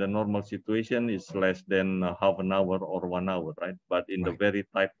normal situation, it's less than half an hour or 1 hour, right? But in the very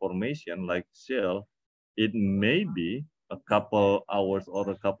tight formation like shale, it may be a couple hours or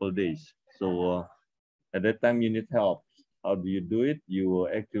a couple days. So at that time you need help. How do you do it? You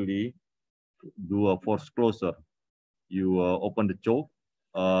actually do a force closure. You open the choke,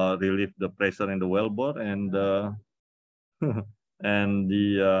 relieve the pressure in the wellbore, and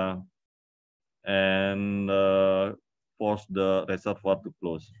force the reservoir to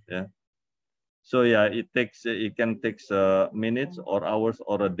close. Yeah. So yeah, it can take minutes or hours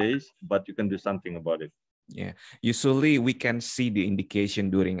or a days, but you can do something about it. Yeah. Usually we can see the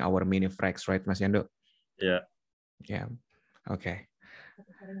indication during our mini fracs, right, Mas Yando? Yeah. Yeah. Okay.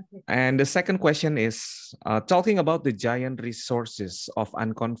 And the second question is talking about the giant resources of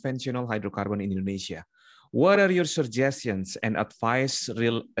unconventional hydrocarbon in Indonesia. What are your suggestions and advice,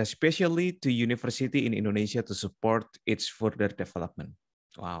 especially to university in Indonesia, to support its further development?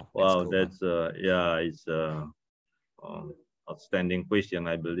 Wow. Wow, that's yeah, it's outstanding question,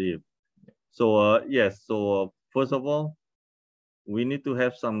 I believe. So yes, so first of all, we need to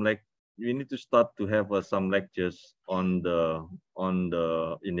have we need to start to have some lectures in the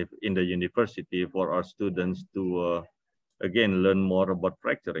university for our students to again learn more about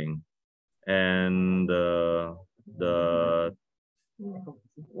fracturing and the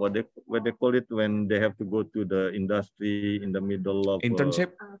what they call it when they have to go to the industry in the middle of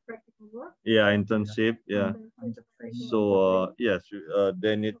internship. Yeah, internship. Yeah. So yes,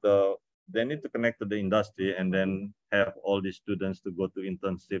 they need to connect to the industry and then have all the students to go to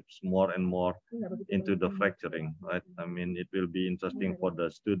internships more and more into the fracturing, right? I mean, it will be interesting for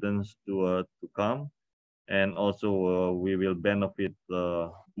the students to come, and also we will benefit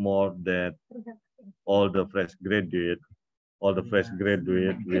more that all the fresh graduate will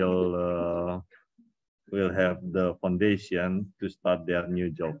have the foundation to start their new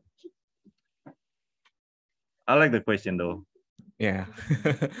job. I like the question though. Yeah.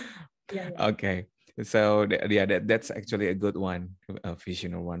 Okay. So yeah, that's actually a good one, a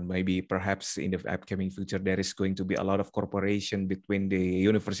visionary one. Maybe perhaps in the upcoming future, there is going to be a lot of cooperation between the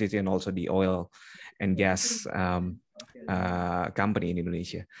university and also the oil and gas company in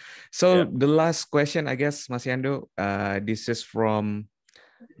Indonesia. So the last question, I guess, Mas Yando, this is from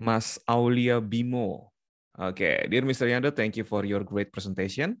Mas Aulia Bimo. Okay, dear Mr. Yando, thank you for your great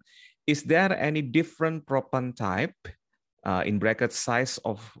presentation. Is there any different propan type in bracket size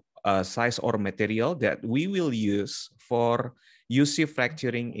or material that we will use for UC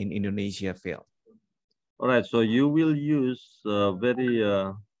fracturing in Indonesia field? All right, so you will use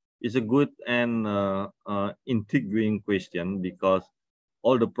it's a good and intriguing question because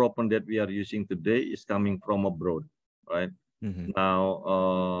all the propan that we are using today is coming from abroad, right?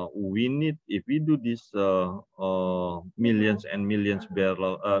 Now we need, if we do this millions and millions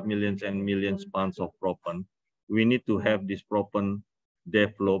pounds of propan, we need to have this propan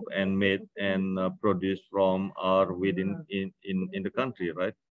developed and made and produced from our within in the country,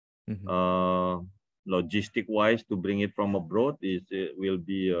 right? Logistic wise, to bring it from abroad will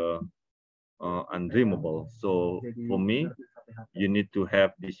be undreamable. So for me, you need to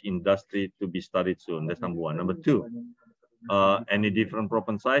have this industry to be studied soon. That's number one. Number two, any different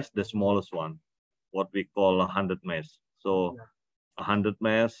propan size, the smallest one, what we call 100 mesh. So 100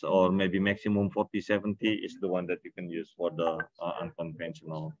 mesh or maybe maximum 40-70 is the one that you can use for the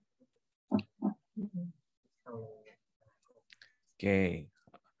unconventional. Okay.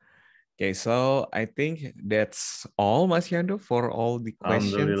 Okay, so I think that's all, Mas Yando, for all the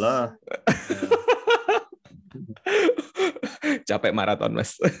questions. Alhamdulillah. Capek maraton,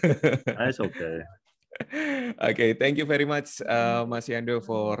 Mas. It's okay. Okay, thank you very much, Mas Yando,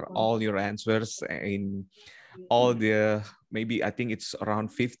 for all your answers in all the, maybe I think it's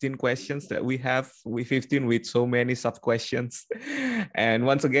around 15 questions that we have. We 15 with so many sub questions. And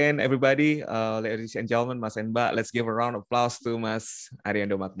once again, everybody, ladies and gentlemen, Mas and Mbak, let's give a round of applause to Mas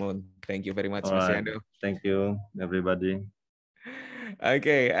Areiyando Makmun. Thank you very much, All Mas right. Yando. Thank you, everybody.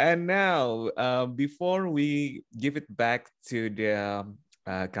 Okay, and now before we give it back to the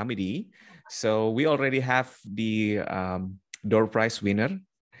committee, so we already have the door prize winner.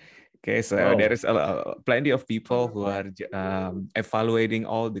 Okay, so there is plenty of people who are evaluating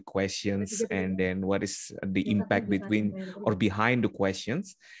all the questions and then what is the impact between or behind the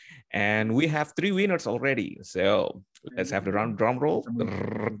questions. And we have 3 winners already. So let's have the drum roll.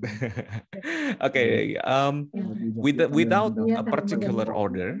 Okay, without a particular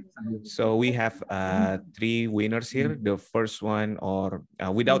order, so we have 3 winners here. The first one, or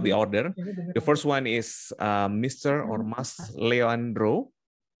without the order, the first one is Mr. or Mas Leandro.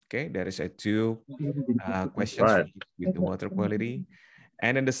 Okay, there is 2 questions with the water quality.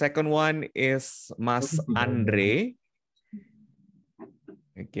 And then the second one is Mas Andre.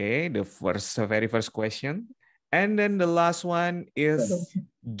 Okay, the very first question. And then the last one is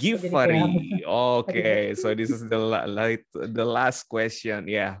Giffari. Okay, so this is the last question.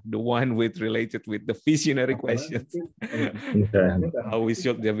 Yeah, the one related with the visionary questions. How we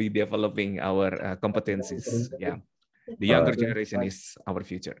should be developing our competencies. Yeah. The younger generation is our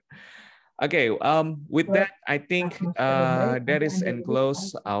future. Okay, with that, I think that is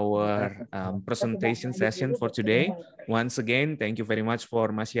enclose our presentation session for today. Once again, thank you very much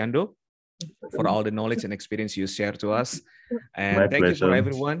for Mas Yando for all the knowledge and experience you share to us. And thank you for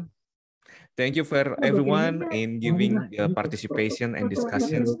everyone. Thank you for everyone in giving the participation and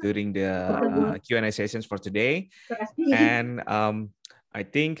discussions during the Q&A sessions for today. And I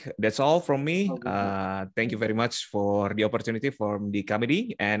think that's all from me. Thank you very much for the opportunity from the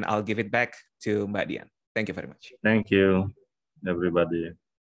committee, and I'll give it back to Mbak Dian. Thank you very much. Thank you, everybody.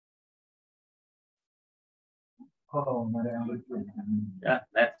 Yeah,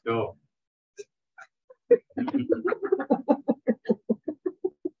 let's go.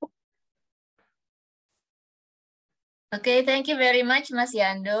 Okay, thank you very much, Mas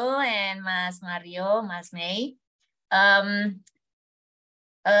Yando and Mas Mario, Mas May.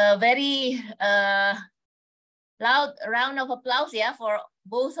 A very loud round of applause, yeah, for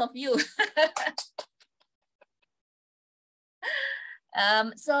both of you.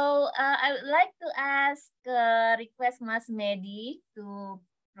 So I would like to request Mas Medi to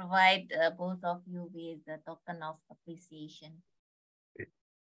provide both of you with the token of appreciation.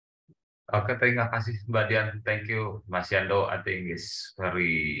 Okay, terima kasih Mbak Dian. Thank you, Mas Yando. I think it's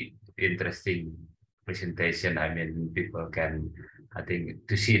very interesting presentation. I mean, people can, I think,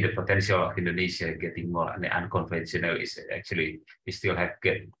 to see the potential of Indonesia getting more unconventional is actually, we still have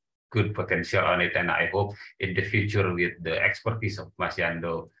good potential on it. And I hope in the future with the expertise of Mas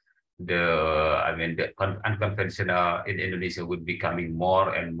Yando, the unconventional in Indonesia would becoming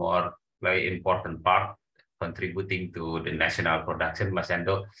more and more very important part contributing to the national production. Mas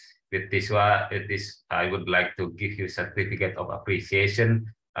Yando, with this, I would like to give you certificate of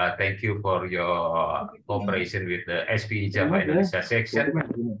appreciation. Thank you for your cooperation with the SPE Java Indonesia Section.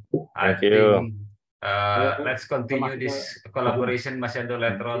 I think let's continue this collaboration, Mas Yando,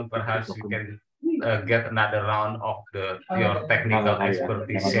 later on. Perhaps we can get another round of your technical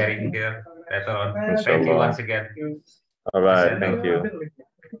expertise sharing here later on. Thank you once again. All right, thank you.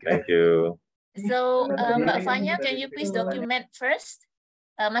 Thank you. So, Mbak Fanya, can you please document first?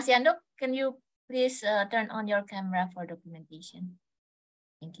 Mas Yando, can you please turn on your camera for documentation?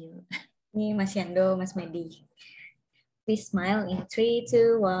 Thank you. Ini Mas Yando, Mas Medi. Please smile in 3,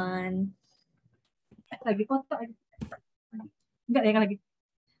 2, 1. Lagi foto lagi. Enggak ya lagi.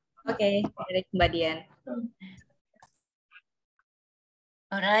 Oke, dari Mbak Dian.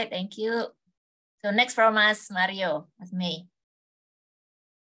 All right, thank you. So next from Mas Mario, Mas May.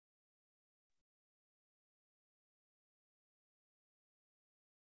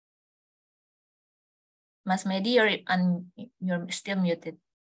 Mas Medi, you're still muted.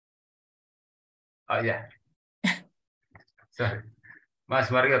 Oh yeah. Sorry.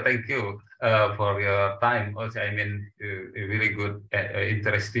 Mas Mario, thank you for your time. Also, I mean, a really good,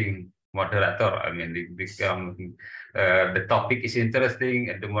 interesting moderator. I mean, the topic is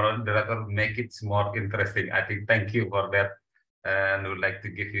interesting, and the moderator make it more interesting. I think thank you for that. and would like to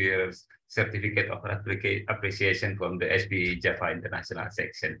give you your certificate of appreciation from the SPE Java International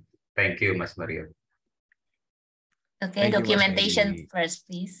Section. Thank you, Mas Mario. Okay, Thank you, Mas documentation Medi. first,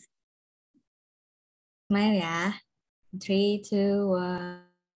 please. Smile ya. 3, 2,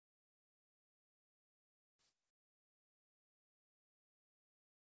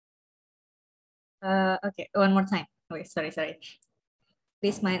 1. Okay, one more time. Wait, sorry.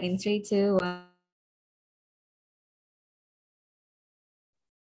 Please smile in 3, 2, 1.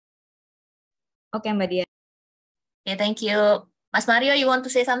 Okay, Mbak Dian. Okay, thank you. Mas Mario, you want to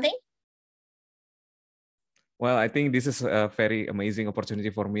say something? Well, I think this is a very amazing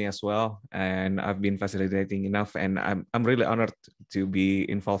opportunity for me as well, and I've been facilitating enough, and I'm really honored to be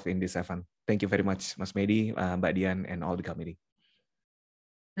involved in this event. Thank you very much, Mas Medi, Mbak Dian, and all the committee.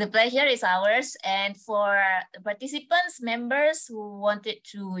 The pleasure is ours, and for the participants, members who wanted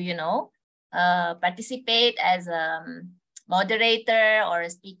to, participate as a moderator or a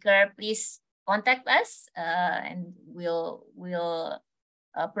speaker, please contact us, and we'll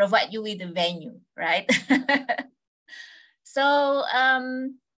provide you with the venue, right? So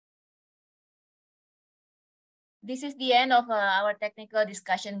this is the end of our technical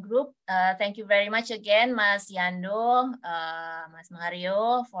discussion group. Thank you very much again, Mas Yando, Mas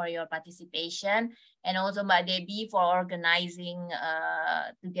Mario, for your participation, and also Mbak Debbie for organizing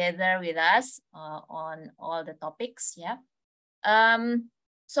together with us on all the topics. Yeah.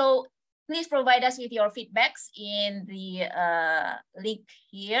 So please provide us with your feedbacks in the link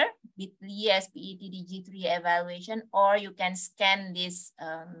here, bit.ly SPE TDG 3 evaluation, or you can scan this,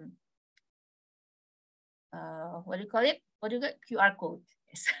 what do you call it? QR code.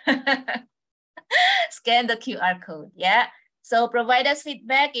 Yes. Scan the QR code, yeah. So provide us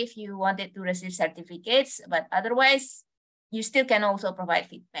feedback if you wanted to receive certificates, but otherwise, you still can also provide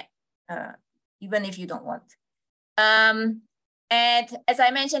feedback, even if you don't want. And as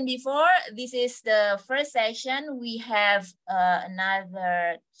I mentioned before, this is the first session. We have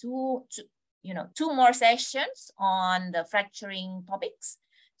another two more sessions on the fracturing topics.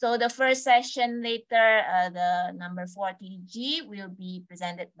 So the first session later, the number 4 TDG will be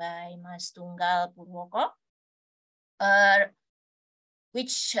presented by Mas Tunggal Purwoko,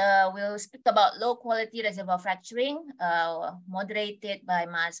 which will speak about low quality reservoir fracturing, moderated by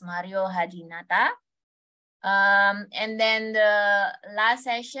Mas Mario Hadinata. And then the last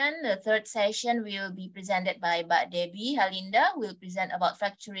session, the third session, will be presented by Mbak Debbie Halinda, who will present about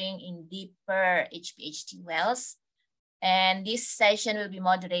fracturing in deeper HPHT wells. And this session will be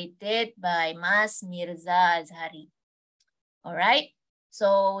moderated by Mas Mirza Azhari. All right,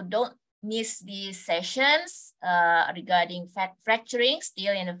 so don't miss these sessions regarding fracturing,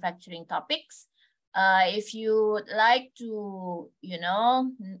 still in the fracturing topics. If you would like to,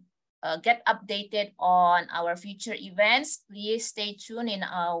 get updated on our future events, please stay tuned in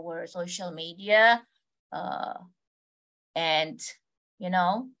our social media. And,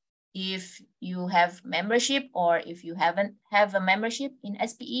 if you have membership or if you haven't have a membership in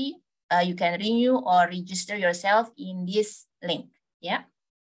SPE, you can renew or register yourself in this link. Yeah.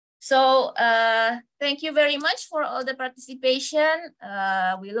 So thank you very much for all the participation.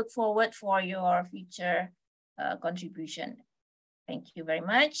 We look forward for your future contribution. Thank you very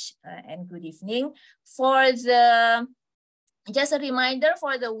much and good evening. Just a reminder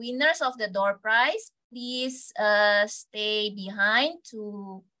for the winners of the door prize, please stay behind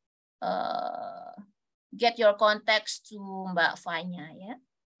to get your contacts to Mbak Fanya. Yeah.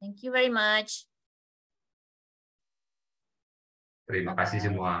 Thank you very much. Terima kasih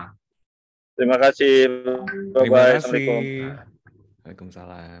semua. Terima kasih. Terima Bye-bye. kasih. Assalamualaikum.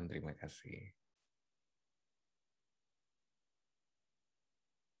 Waalaikumsalam. Terima kasih.